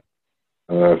in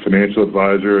financial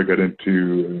advisor. I've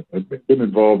been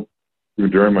involved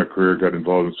during my career, got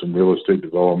involved in some real estate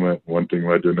development. One thing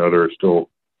led to another, still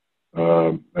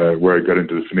where I got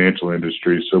into the financial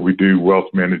industry. So we do wealth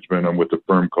management. I'm with a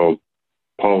firm called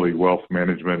Polley Wealth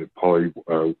Management at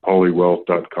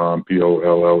polleywealth.com,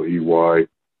 Polley.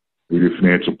 We do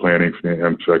financial planning.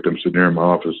 In fact, I'm sitting here in my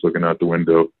office looking out the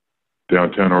window,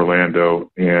 downtown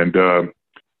Orlando. And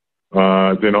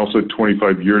then also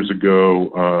 25 years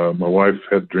ago, my wife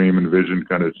had a dream and vision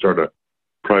kind of start a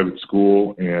private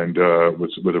school, and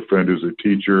was with a friend who's a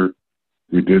teacher.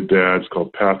 We did that. It's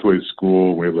called Pathways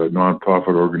School. We have a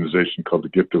nonprofit organization called the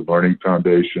Gift of Learning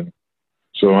Foundation.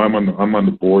 So I'm on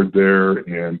the board there,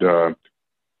 and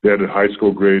they had high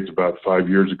school grades about 5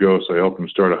 years ago, so I helped them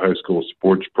start a high school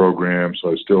sports program.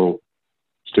 So I still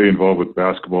stay involved with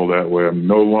basketball that way. I'm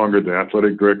no longer the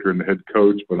athletic director and the head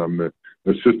coach, but I'm the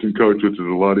assistant coach, which is a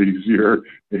lot easier.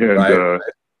 And right.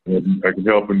 And I can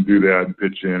help them do that and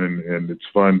pitch in, and it's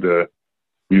fun to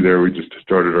be there. We just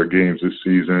started our games this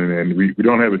season, and we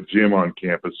don't have a gym on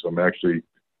campus, so I'm actually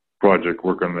project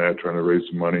working on that, trying to raise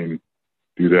some money and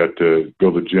do that to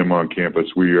build a gym on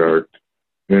campus. We are,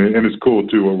 and it's cool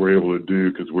too what we're able to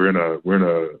do, because we're in a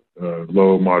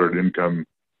low, moderate income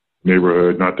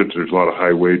neighborhood. Not that there's a lot of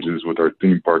high wages with our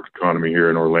theme park economy here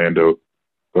in Orlando,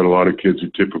 but a lot of kids who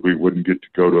typically wouldn't get to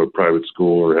go to a private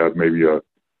school or have maybe a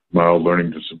mild learning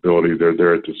disability, they're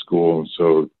there at the school, and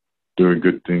so doing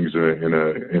good things in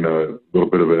a little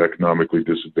bit of an economically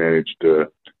disadvantaged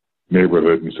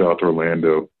neighborhood in South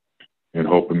Orlando, and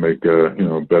hope and make a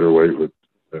better way for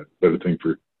a better thing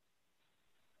for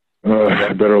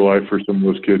a better life for some of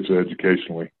those kids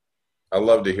educationally. I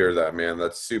love to hear that, man.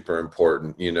 That's super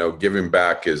important. Giving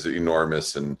back is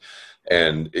enormous, and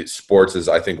sports is,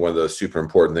 I think, one of those super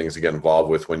important things to get involved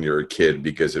with when you're a kid,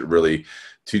 because it really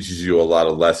teaches you a lot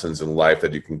of lessons in life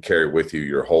that you can carry with you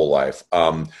your whole life.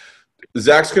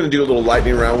 Zach's going to do a little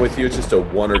lightning round with you. It's just a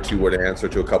 1 or 2 word answer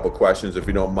to a couple questions, if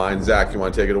you don't mind. Zach, you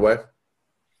want to take it away?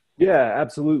 Yeah,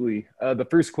 absolutely. The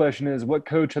first question is, what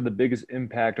coach had the biggest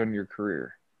impact on your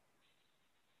career?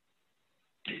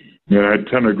 Yeah, I had a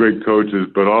ton of great coaches,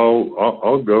 but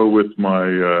I'll go with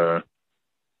my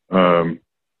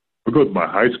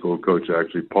high school coach,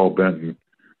 actually, Paul Benton.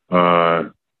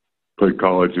 Played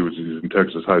college. He was in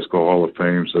Texas High School Hall of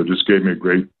Fame, so just gave me a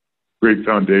great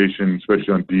foundation,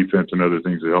 especially on defense and other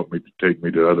things that helped me to take me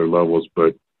to other levels.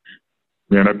 But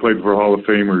man, I played for Hall of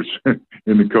Famers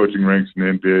in the coaching ranks in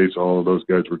the NBA, so all of those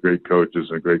guys were great coaches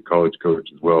and a great college coach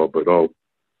as well. But I'll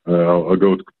go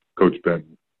with Coach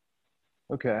Benton.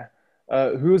 Okay.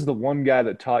 Who is the one guy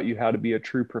that taught you how to be a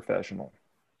true professional?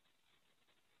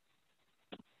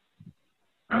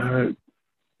 I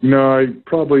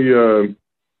probably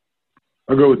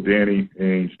I'll go with Danny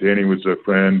Ainge. Danny was a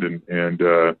friend, and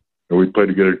we played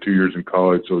together 2 years in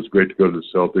college, so it was great to go to the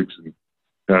Celtics and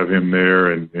have him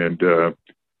there. And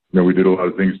we did a lot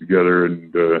of things together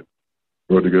and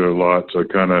rode together a lot. So I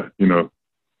kind of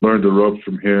learned the ropes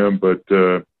from him. But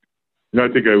I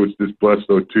think I was just blessed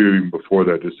though too, even before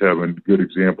that, just having good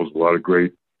examples of a lot of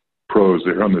great pros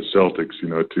there on the Celtics,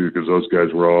 too, because those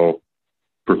guys were all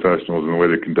professionals in the way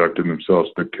they conducted themselves,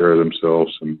 took care of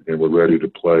themselves, and were ready to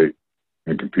play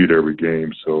and compete every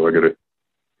game. So I got to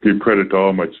give credit to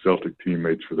all my Celtic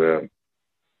teammates for that.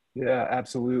 Yeah,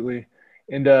 absolutely.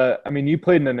 And you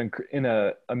played in an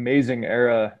amazing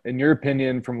era. In your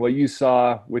opinion, from what you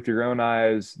saw with your own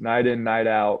eyes, night in, night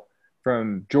out,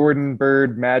 from Jordan,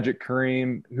 Bird, Magic,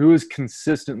 Kareem, who is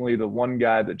consistently the one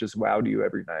guy that just wowed you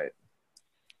every night?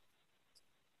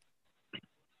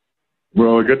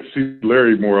 Well, I got to see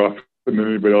Larry more often than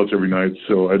anybody else every night.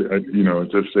 So I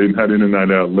just say night in and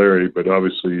night out, Larry. But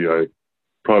obviously, I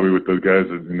probably with those guys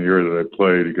in the era that I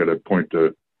played, you got to point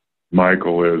to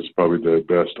Michael as probably the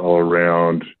best all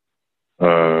around,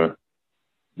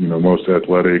 most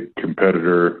athletic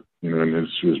competitor. And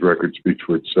his record speaks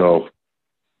for itself.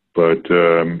 But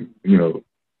Larry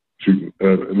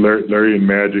and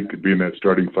Magic could be in that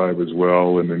starting five as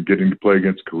well, and then getting to play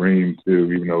against Kareem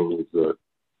too, even though it was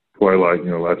twilight,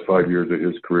 last 5 years of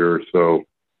his career. So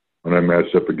when I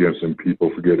matched up against him, people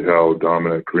forget how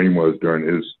dominant Kareem was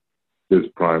during his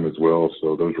prime as well.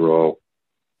 So those were all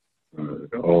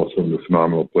some of the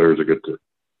phenomenal players I get to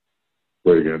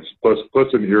play against. Plus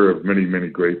an era of many, many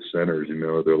great centers, the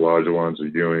Olajuwons,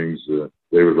 the Ewings,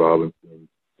 David Robinson,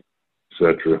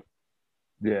 etc.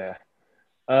 Yeah.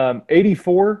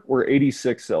 84 or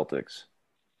 86 Celtics?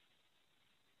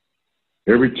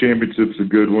 Every championship's a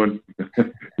good one.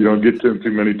 You don't get to them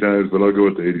too many times, but I'll go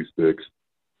with the 86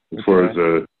 as far as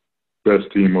the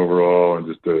best team overall and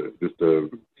just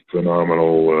a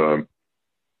phenomenal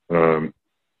run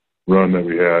run that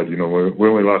we had. You know, we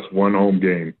only lost one home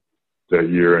game that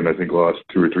year, and I think lost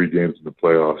 2 or 3 games in the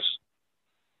playoffs.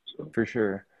 So. For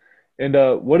sure. And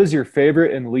what is your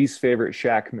favorite and least favorite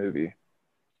Shaq movie?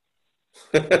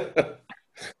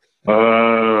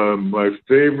 My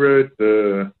favorite,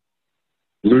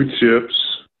 Blue Chips.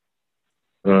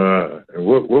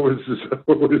 What was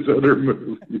his other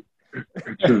movie?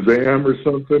 Shazam or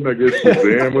something? I guess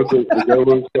Shazam was that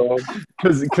what it's called?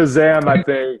 Kazam, I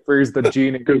think, where's the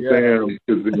genie? Kazam.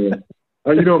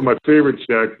 You know, my favorite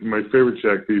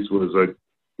Shaq piece was I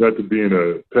got to be in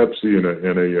a Pepsi and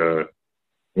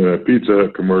a Pizza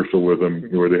Hut commercial with him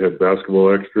where they had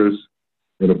basketball extras.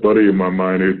 And a buddy of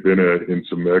mine who'd been in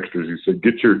some extras, he said,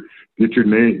 "Get your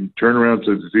name, turn around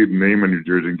so you see the name on your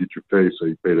jersey and get your face." So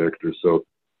he paid extra. So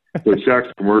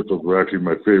Shaq's commercials were actually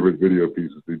my favorite video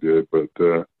pieces he did. But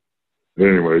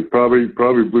anyway, probably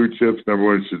Blue Chips, number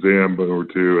 1, Shazam, number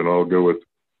 2, and I'll go with.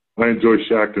 I enjoy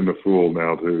Shaqtin' the Fool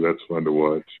now too. That's fun to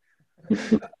watch.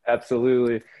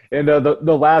 Absolutely. And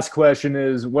the last question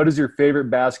is, what is your favorite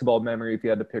basketball memory if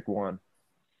you had to pick one?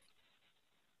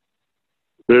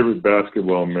 Favorite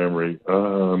basketball memory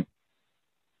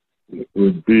it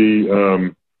would be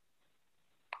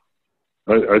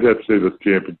I'd have to say those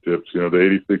championships. You know, the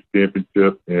 '86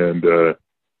 championship and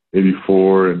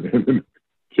 '84 and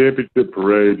championship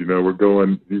parade. You know, we're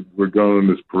going on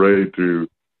this parade to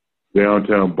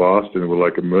downtown Boston with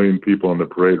like 1 million people on the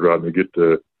parade route, and they get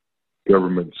to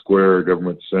Government Square,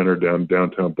 Government Center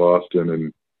downtown Boston,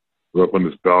 and we're up on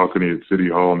this balcony at City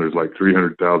Hall, and there's like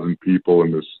 300,000 people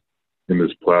in this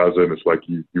plaza, and it's like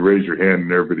you raise your hand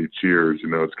and everybody cheers. You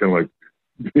know, it's kind of like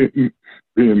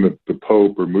being the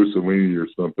Pope or Mussolini or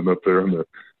something up there on the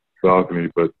balcony.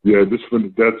 But yeah,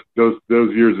 those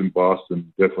years in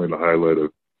Boston, definitely the highlight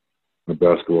of my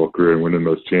basketball career, and winning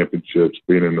those championships,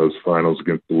 being in those finals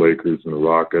against the Lakers and the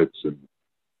Rockets, and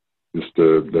just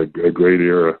a great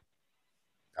era.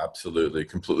 Absolutely.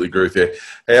 Completely agree with you.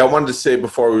 Hey, I wanted to say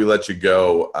before we let you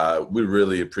go, we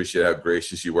really appreciate how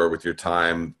gracious you were with your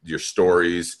time, your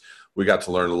stories. We got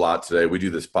to learn a lot today. We do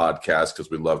this podcast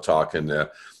because we love talking to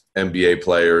NBA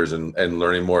players and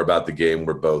learning more about the game.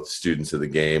 We're both students of the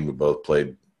game. We both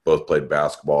played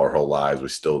basketball our whole lives. We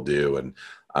still do. And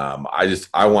I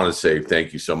want to say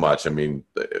thank you so much. I mean,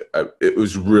 it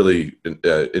was really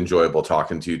enjoyable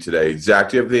talking to you today. Zach,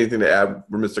 do you have anything to add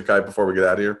for Mr. Kite before we get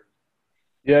out of here?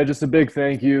 Yeah, just a big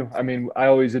thank you. I mean, I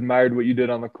always admired what you did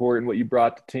on the court and what you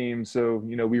brought to teams. So,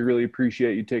 you know, we really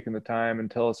appreciate you taking the time and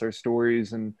tell us our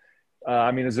stories. And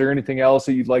I mean, is there anything else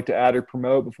that you'd like to add or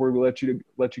promote before we let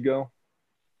you go?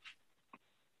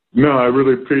 No, I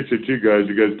really appreciate you guys.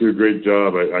 You guys do a great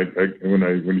job.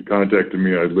 When you contacted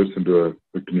me, I listened to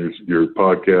your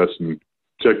podcast and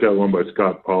checked out one by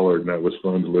Scott Pollard, and that was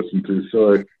fun to listen to.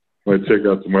 So I might check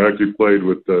out some. I actually played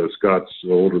with Scott's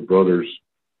older brothers.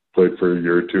 Played for a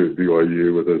year or 2 at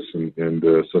BYU with us, and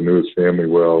so knew his family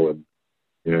well.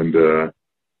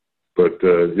 But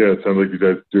it sounds like you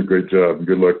guys do a great job. And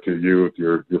good luck to you with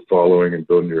your following and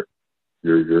building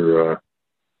your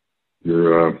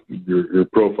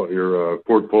profile, your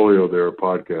portfolio there,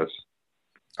 podcast.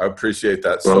 I appreciate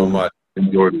that so much.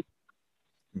 Enjoyed it.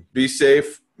 Be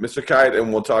safe, Mr. Kite,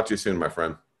 and we'll talk to you soon, my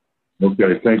friend.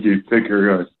 Okay, thank you. Take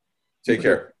care, guys. Take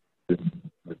care.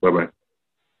 Bye-bye.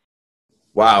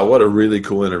 Wow, what a really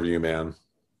cool interview, man.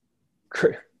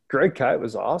 Greg Kite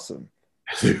was awesome.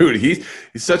 Dude, he's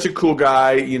such a cool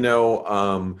guy. You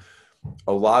know,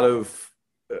 a lot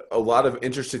of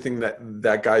interesting thing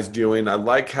that guy's doing. I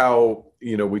like how,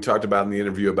 you know, we talked about in the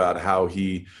interview about how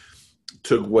he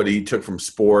took what he took from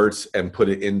sports and put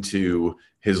it into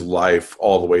his life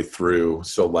all the way through.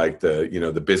 So like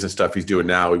the business stuff he's doing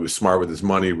now, he was smart with his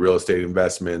money, real estate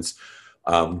investments.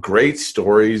 Great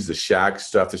stories, the Shaq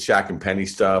stuff, the Shaq and Penny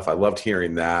stuff. I loved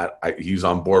hearing that. He was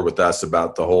on board with us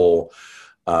about the whole,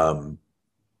 them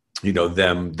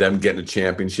getting a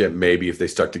championship, maybe if they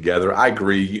stuck together. I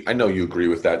agree. I know you agree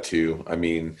with that too. I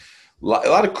mean, a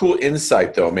lot of cool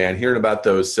insight though, man. Hearing about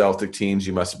those Celtic teams,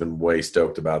 you must have been way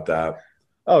stoked about that.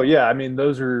 Oh yeah. I mean,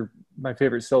 those are my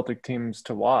favorite Celtic teams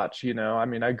to watch. You know, I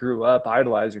mean, I grew up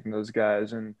idolizing those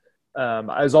guys, and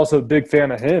I was also a big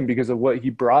fan of him because of what he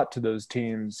brought to those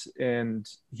teams. And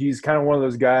he's kind of one of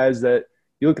those guys that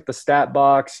you look at the stat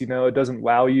box, you know, it doesn't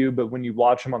wow you, but when you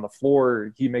watch him on the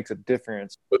floor, he makes a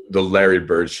difference. The Larry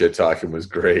Bird shit talking was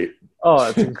great. Oh,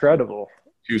 it's incredible.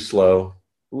 Too slow.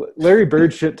 Larry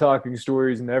Bird shit talking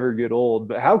stories never get old,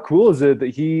 but how cool is it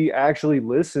that he actually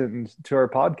listened to our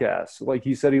podcast? Like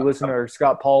he said, he listened to our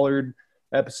Scott Pollard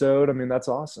episode. I mean, that's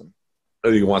awesome.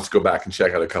 he wants to go back and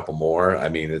check out a couple more. I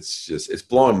mean, it's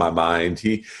blowing my mind.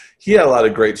 He had a lot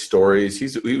of great stories.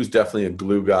 He was definitely a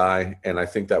glue guy, and I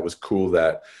think that was cool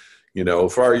that,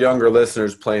 for our younger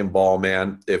listeners playing ball,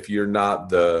 man, if you're not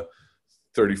the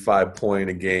 35-point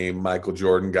a game Michael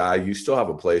Jordan guy, you still have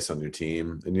a place on your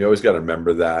team, and you always got to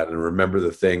remember that, and remember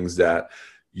the things that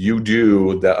you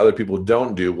do that other people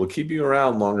don't do will keep you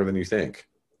around longer than you think.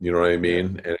 You know what I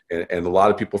mean? And a lot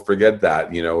of people forget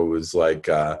that. It was like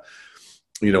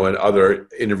in other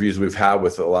interviews we've had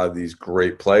with a lot of these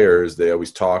great players, they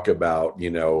always talk about,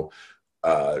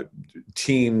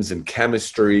 teams and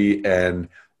chemistry, and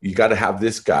you got to have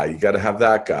this guy, you got to have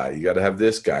that guy, you got to have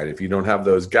this guy. And if you don't have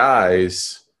those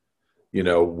guys,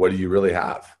 what do you really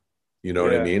have? You know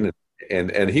what I mean?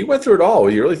 And he went through it all.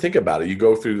 You really think about it. You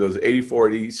go through those 84,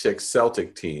 86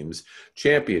 Celtic teams,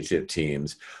 championship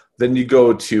teams. Then you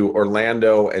go to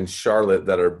Orlando and Charlotte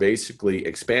that are basically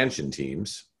expansion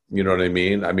teams. You know what I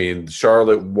mean? I mean,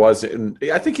 Charlotte wasn't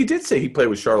 – I think he did say he played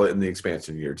with Charlotte in the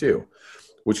expansion year too,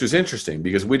 which was interesting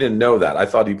because we didn't know that. I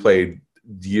thought he played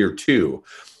year 2,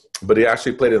 but he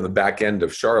actually played in the back end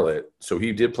of Charlotte. So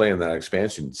he did play in that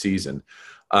expansion season.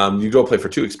 You go play for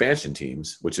 2 expansion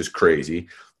teams, which is crazy,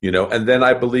 And then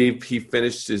I believe he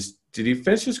finished his – did he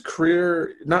finish his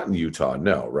career – not in Utah,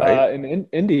 no, right? In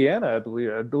Indiana, I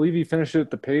believe. I believe he finished it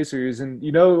at the Pacers. And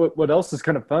what else is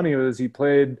kind of funny was he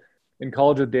played – in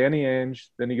college with Danny Ainge,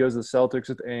 then he goes to the Celtics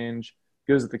with Ainge,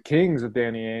 goes to the Kings with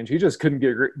Danny Ainge. He just couldn't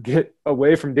get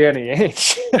away from Danny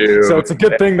Ainge. So it's a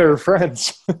good thing they were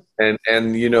friends. And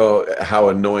how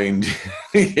annoying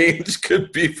Danny Ainge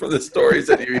could be from the stories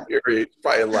that you hear. He's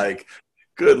probably like,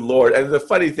 good Lord. And the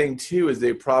funny thing, too, is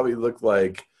they probably look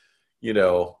like,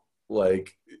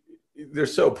 like they're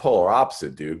so polar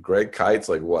opposite, dude. Greg Kite's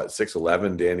like, what,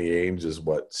 6'11"? Danny Ainge is,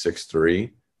 what,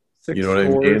 6'3"? 6'4", you know what I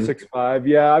mean? 6'5".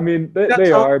 Yeah, I mean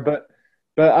they are, but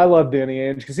I love Danny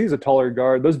Ainge because he's a taller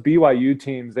guard. Those BYU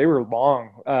teams, they were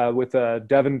long with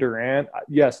Devin Durant.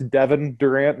 Yes, Devin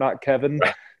Durant, not Kevin,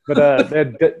 but they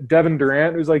had Devin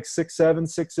Durant who's like 6'7",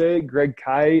 6'8". Greg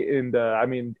Kite, and I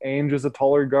mean Ainge was a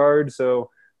taller guard. So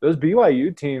those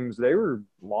BYU teams, they were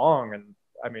long, and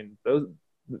I mean those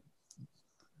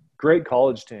great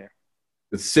college team.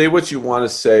 Say what you want to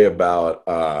say about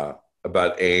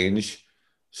Ainge.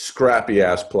 Scrappy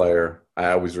ass player.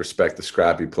 I always respect the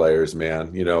scrappy players,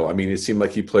 man. I mean, it seemed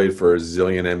like he played for a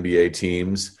zillion NBA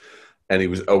teams, and he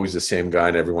was always the same guy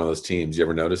in every one of those teams. You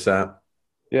ever notice that?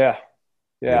 Yeah.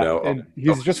 And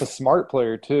he's just a smart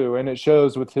player too, and it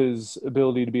shows with his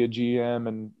ability to be a GM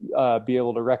and be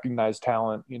able to recognize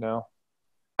talent.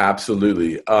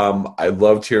 Absolutely. I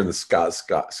loved hearing the Scott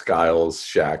Skiles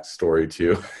Shaq story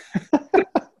too.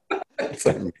 It's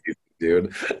amazing.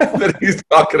 Dude, that he's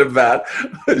talking about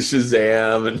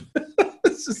Shazam, and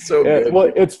it's just so good.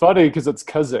 Well, it's funny because it's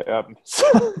Kazam.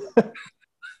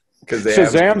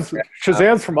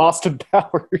 Shazam's from Austin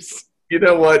Powers. You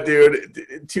know what,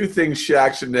 dude? 2 things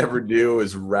Shaq should never do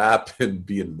is rap and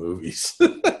be in movies.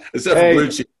 Except for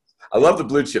Blue Chip. I love the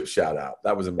Blue Chip shout out.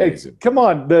 That was amazing. Hey, come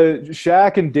on, the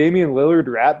Shaq and Damian Lillard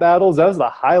rap battles. That was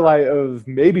the highlight of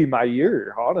maybe my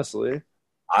year, honestly.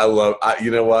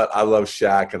 You know what? I love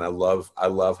Shaq, and I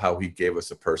love how he gave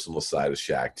us a personal side of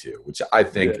Shaq too, which I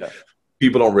think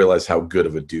people don't realize how good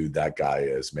of a dude that guy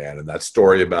is, man. And that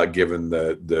story about giving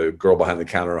the girl behind the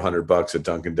counter $100 at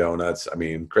Dunkin' Donuts. I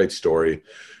mean, great story.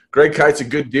 Greg Kite's a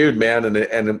good dude, man,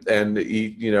 and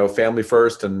he, family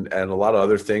first, and a lot of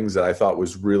other things that I thought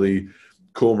was really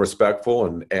cool and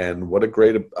respectful, and what a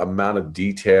great amount of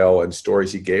detail and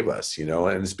stories he gave us,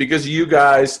 and it's because of you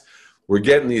guys. We're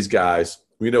getting these guys.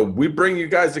 We bring you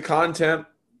guys the content.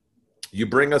 You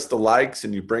bring us the likes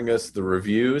and you bring us the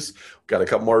reviews. We've got a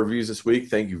couple more reviews this week.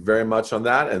 Thank you very much on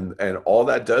that. And all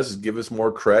that does is give us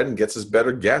more cred and gets us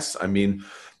better guests. I mean,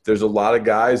 there's a lot of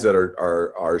guys that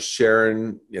are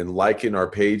sharing and liking our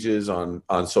pages on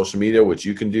social media, which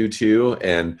you can do too.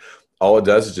 And all it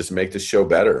does is just make the show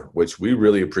better, which we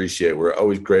really appreciate. We're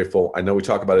always grateful. I know we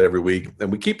talk about it every week,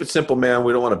 and we keep it simple, man.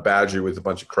 We don't want to badger you with a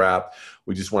bunch of crap.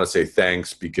 We just want to say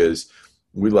thanks because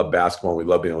we love basketball. And we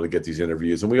love being able to get these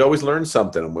interviews, and we always learn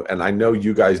something. And I know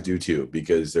you guys do too,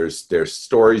 because there's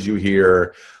stories you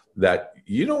hear that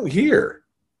you don't hear,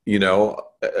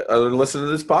 other than listening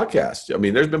to this podcast. I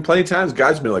mean, there's been plenty of times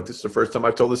guys have been like, this is the first time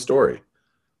I've told this story.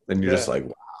 And you're just like,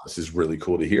 wow, this is really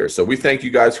cool to hear. So we thank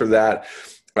you guys for that.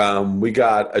 We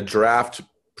got a draft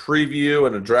preview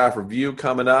and a draft review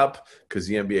coming up because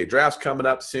the NBA draft's coming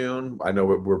up soon. I know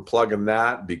we're plugging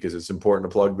that because it's important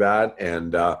to plug that.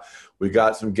 And we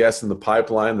got some guests in the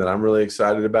pipeline that I'm really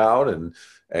excited about. And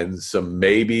some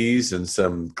maybes and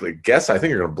some guests I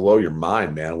think are going to blow your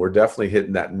mind, man. We're definitely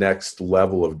hitting that next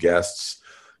level of guests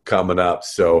coming up.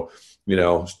 So,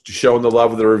 showing the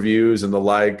love of the reviews and the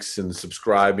likes and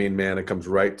subscribing, man, it comes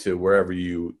right to wherever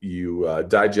you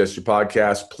digest your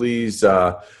podcast. Please,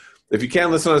 if you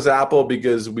can, listen to us Apple,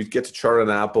 because we get to chart on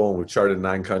Apple, and we've charted in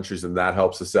 9 countries, and that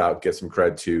helps us out, get some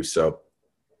cred too. So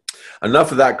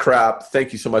enough of that crap.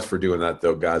 Thank you so much for doing that,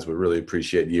 though, guys. We really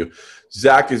appreciate you.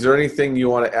 Zach, is there anything you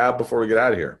want to add before we get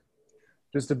out of here?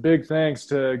 Just a big thanks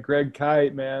to Greg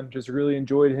Kite, man. Just really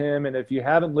enjoyed him. And if you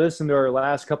haven't listened to our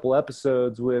last couple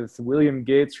episodes with William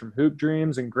Gates from Hoop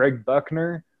Dreams and Greg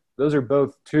Buckner, those are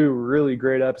both 2 really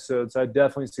great episodes. I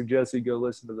definitely suggest you go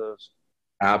listen to those.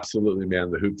 Absolutely, man.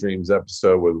 The Hoop Dreams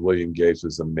episode with William Gates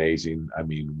was amazing. I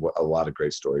mean, a lot of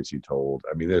great stories he told.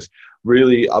 I mean, there's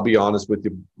really, I'll be honest with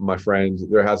you, my friends,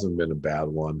 there hasn't been a bad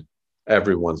one.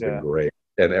 Everyone's been great,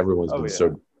 and everyone's been so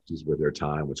gracious with their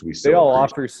time, which we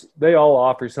they all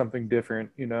offer something different,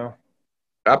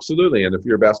 Absolutely. And if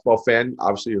you're a basketball fan,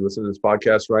 obviously you're listening to this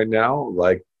podcast right now,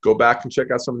 like, go back and check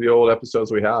out some of the old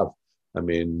episodes we have. I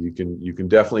mean, you can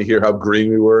definitely hear how green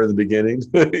we were in the beginning.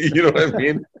 You know what I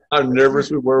mean? How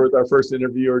nervous we were with our first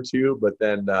interview or 2, but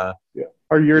then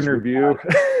our year in review.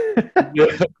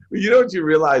 You know what you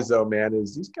realize, though, man,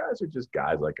 is these guys are just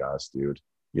guys like us, dude.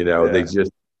 They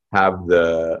just have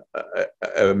the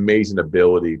amazing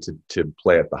ability to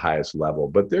play at the highest level,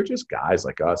 but they're just guys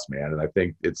like us, man. And I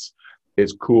think it's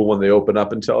cool when they open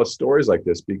up and tell us stories like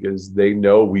this, because they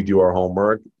know we do our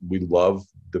homework. We love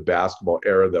the basketball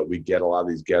era that we get a lot of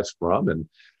these guests from and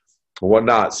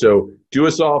whatnot. So do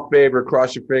us all a favor,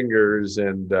 cross your fingers,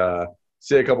 and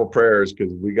say a couple prayers,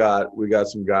 because we got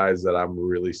some guys that I'm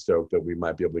really stoked that we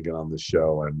might be able to get on the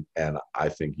show, and I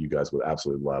think you guys would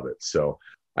absolutely love it. So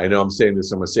I know I'm saying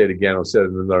this, I'm going to say it again. I'll say it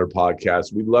in another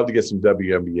podcast. We'd love to get some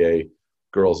WNBA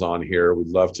girls on here. We'd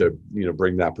love to,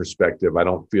 bring that perspective. I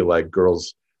don't feel like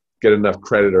girls get enough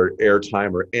credit or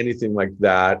airtime or anything like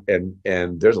that.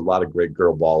 And there's a lot of great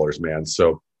girl ballers, man.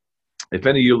 So if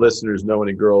any of you listeners know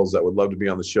any girls that would love to be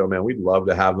on the show, man, we'd love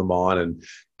to have them on and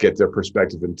get their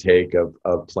perspective and take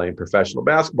of playing professional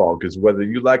basketball. Because whether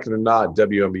you like it or not,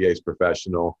 WNBA is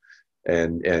professional.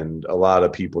 And a lot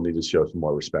of people need to show some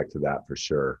more respect to that for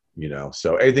sure.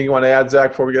 So anything you want to add,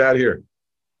 Zach, before we get out of here?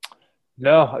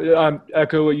 No, I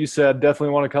echo what you said.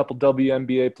 Definitely want a couple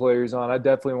WNBA players on. I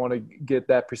definitely want to get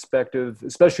that perspective,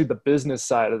 especially the business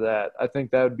side of that. I think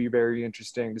that would be very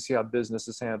interesting to see how business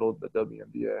is handled at the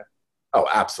WNBA. Oh,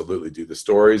 absolutely, dude. The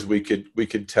stories we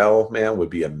could tell, man,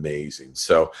 would be amazing.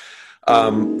 So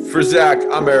for Zach,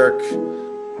 I'm Eric.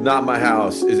 Not My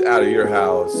House is out of your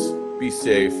house. Be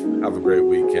safe. Have a great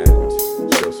weekend.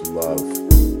 Show some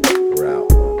love.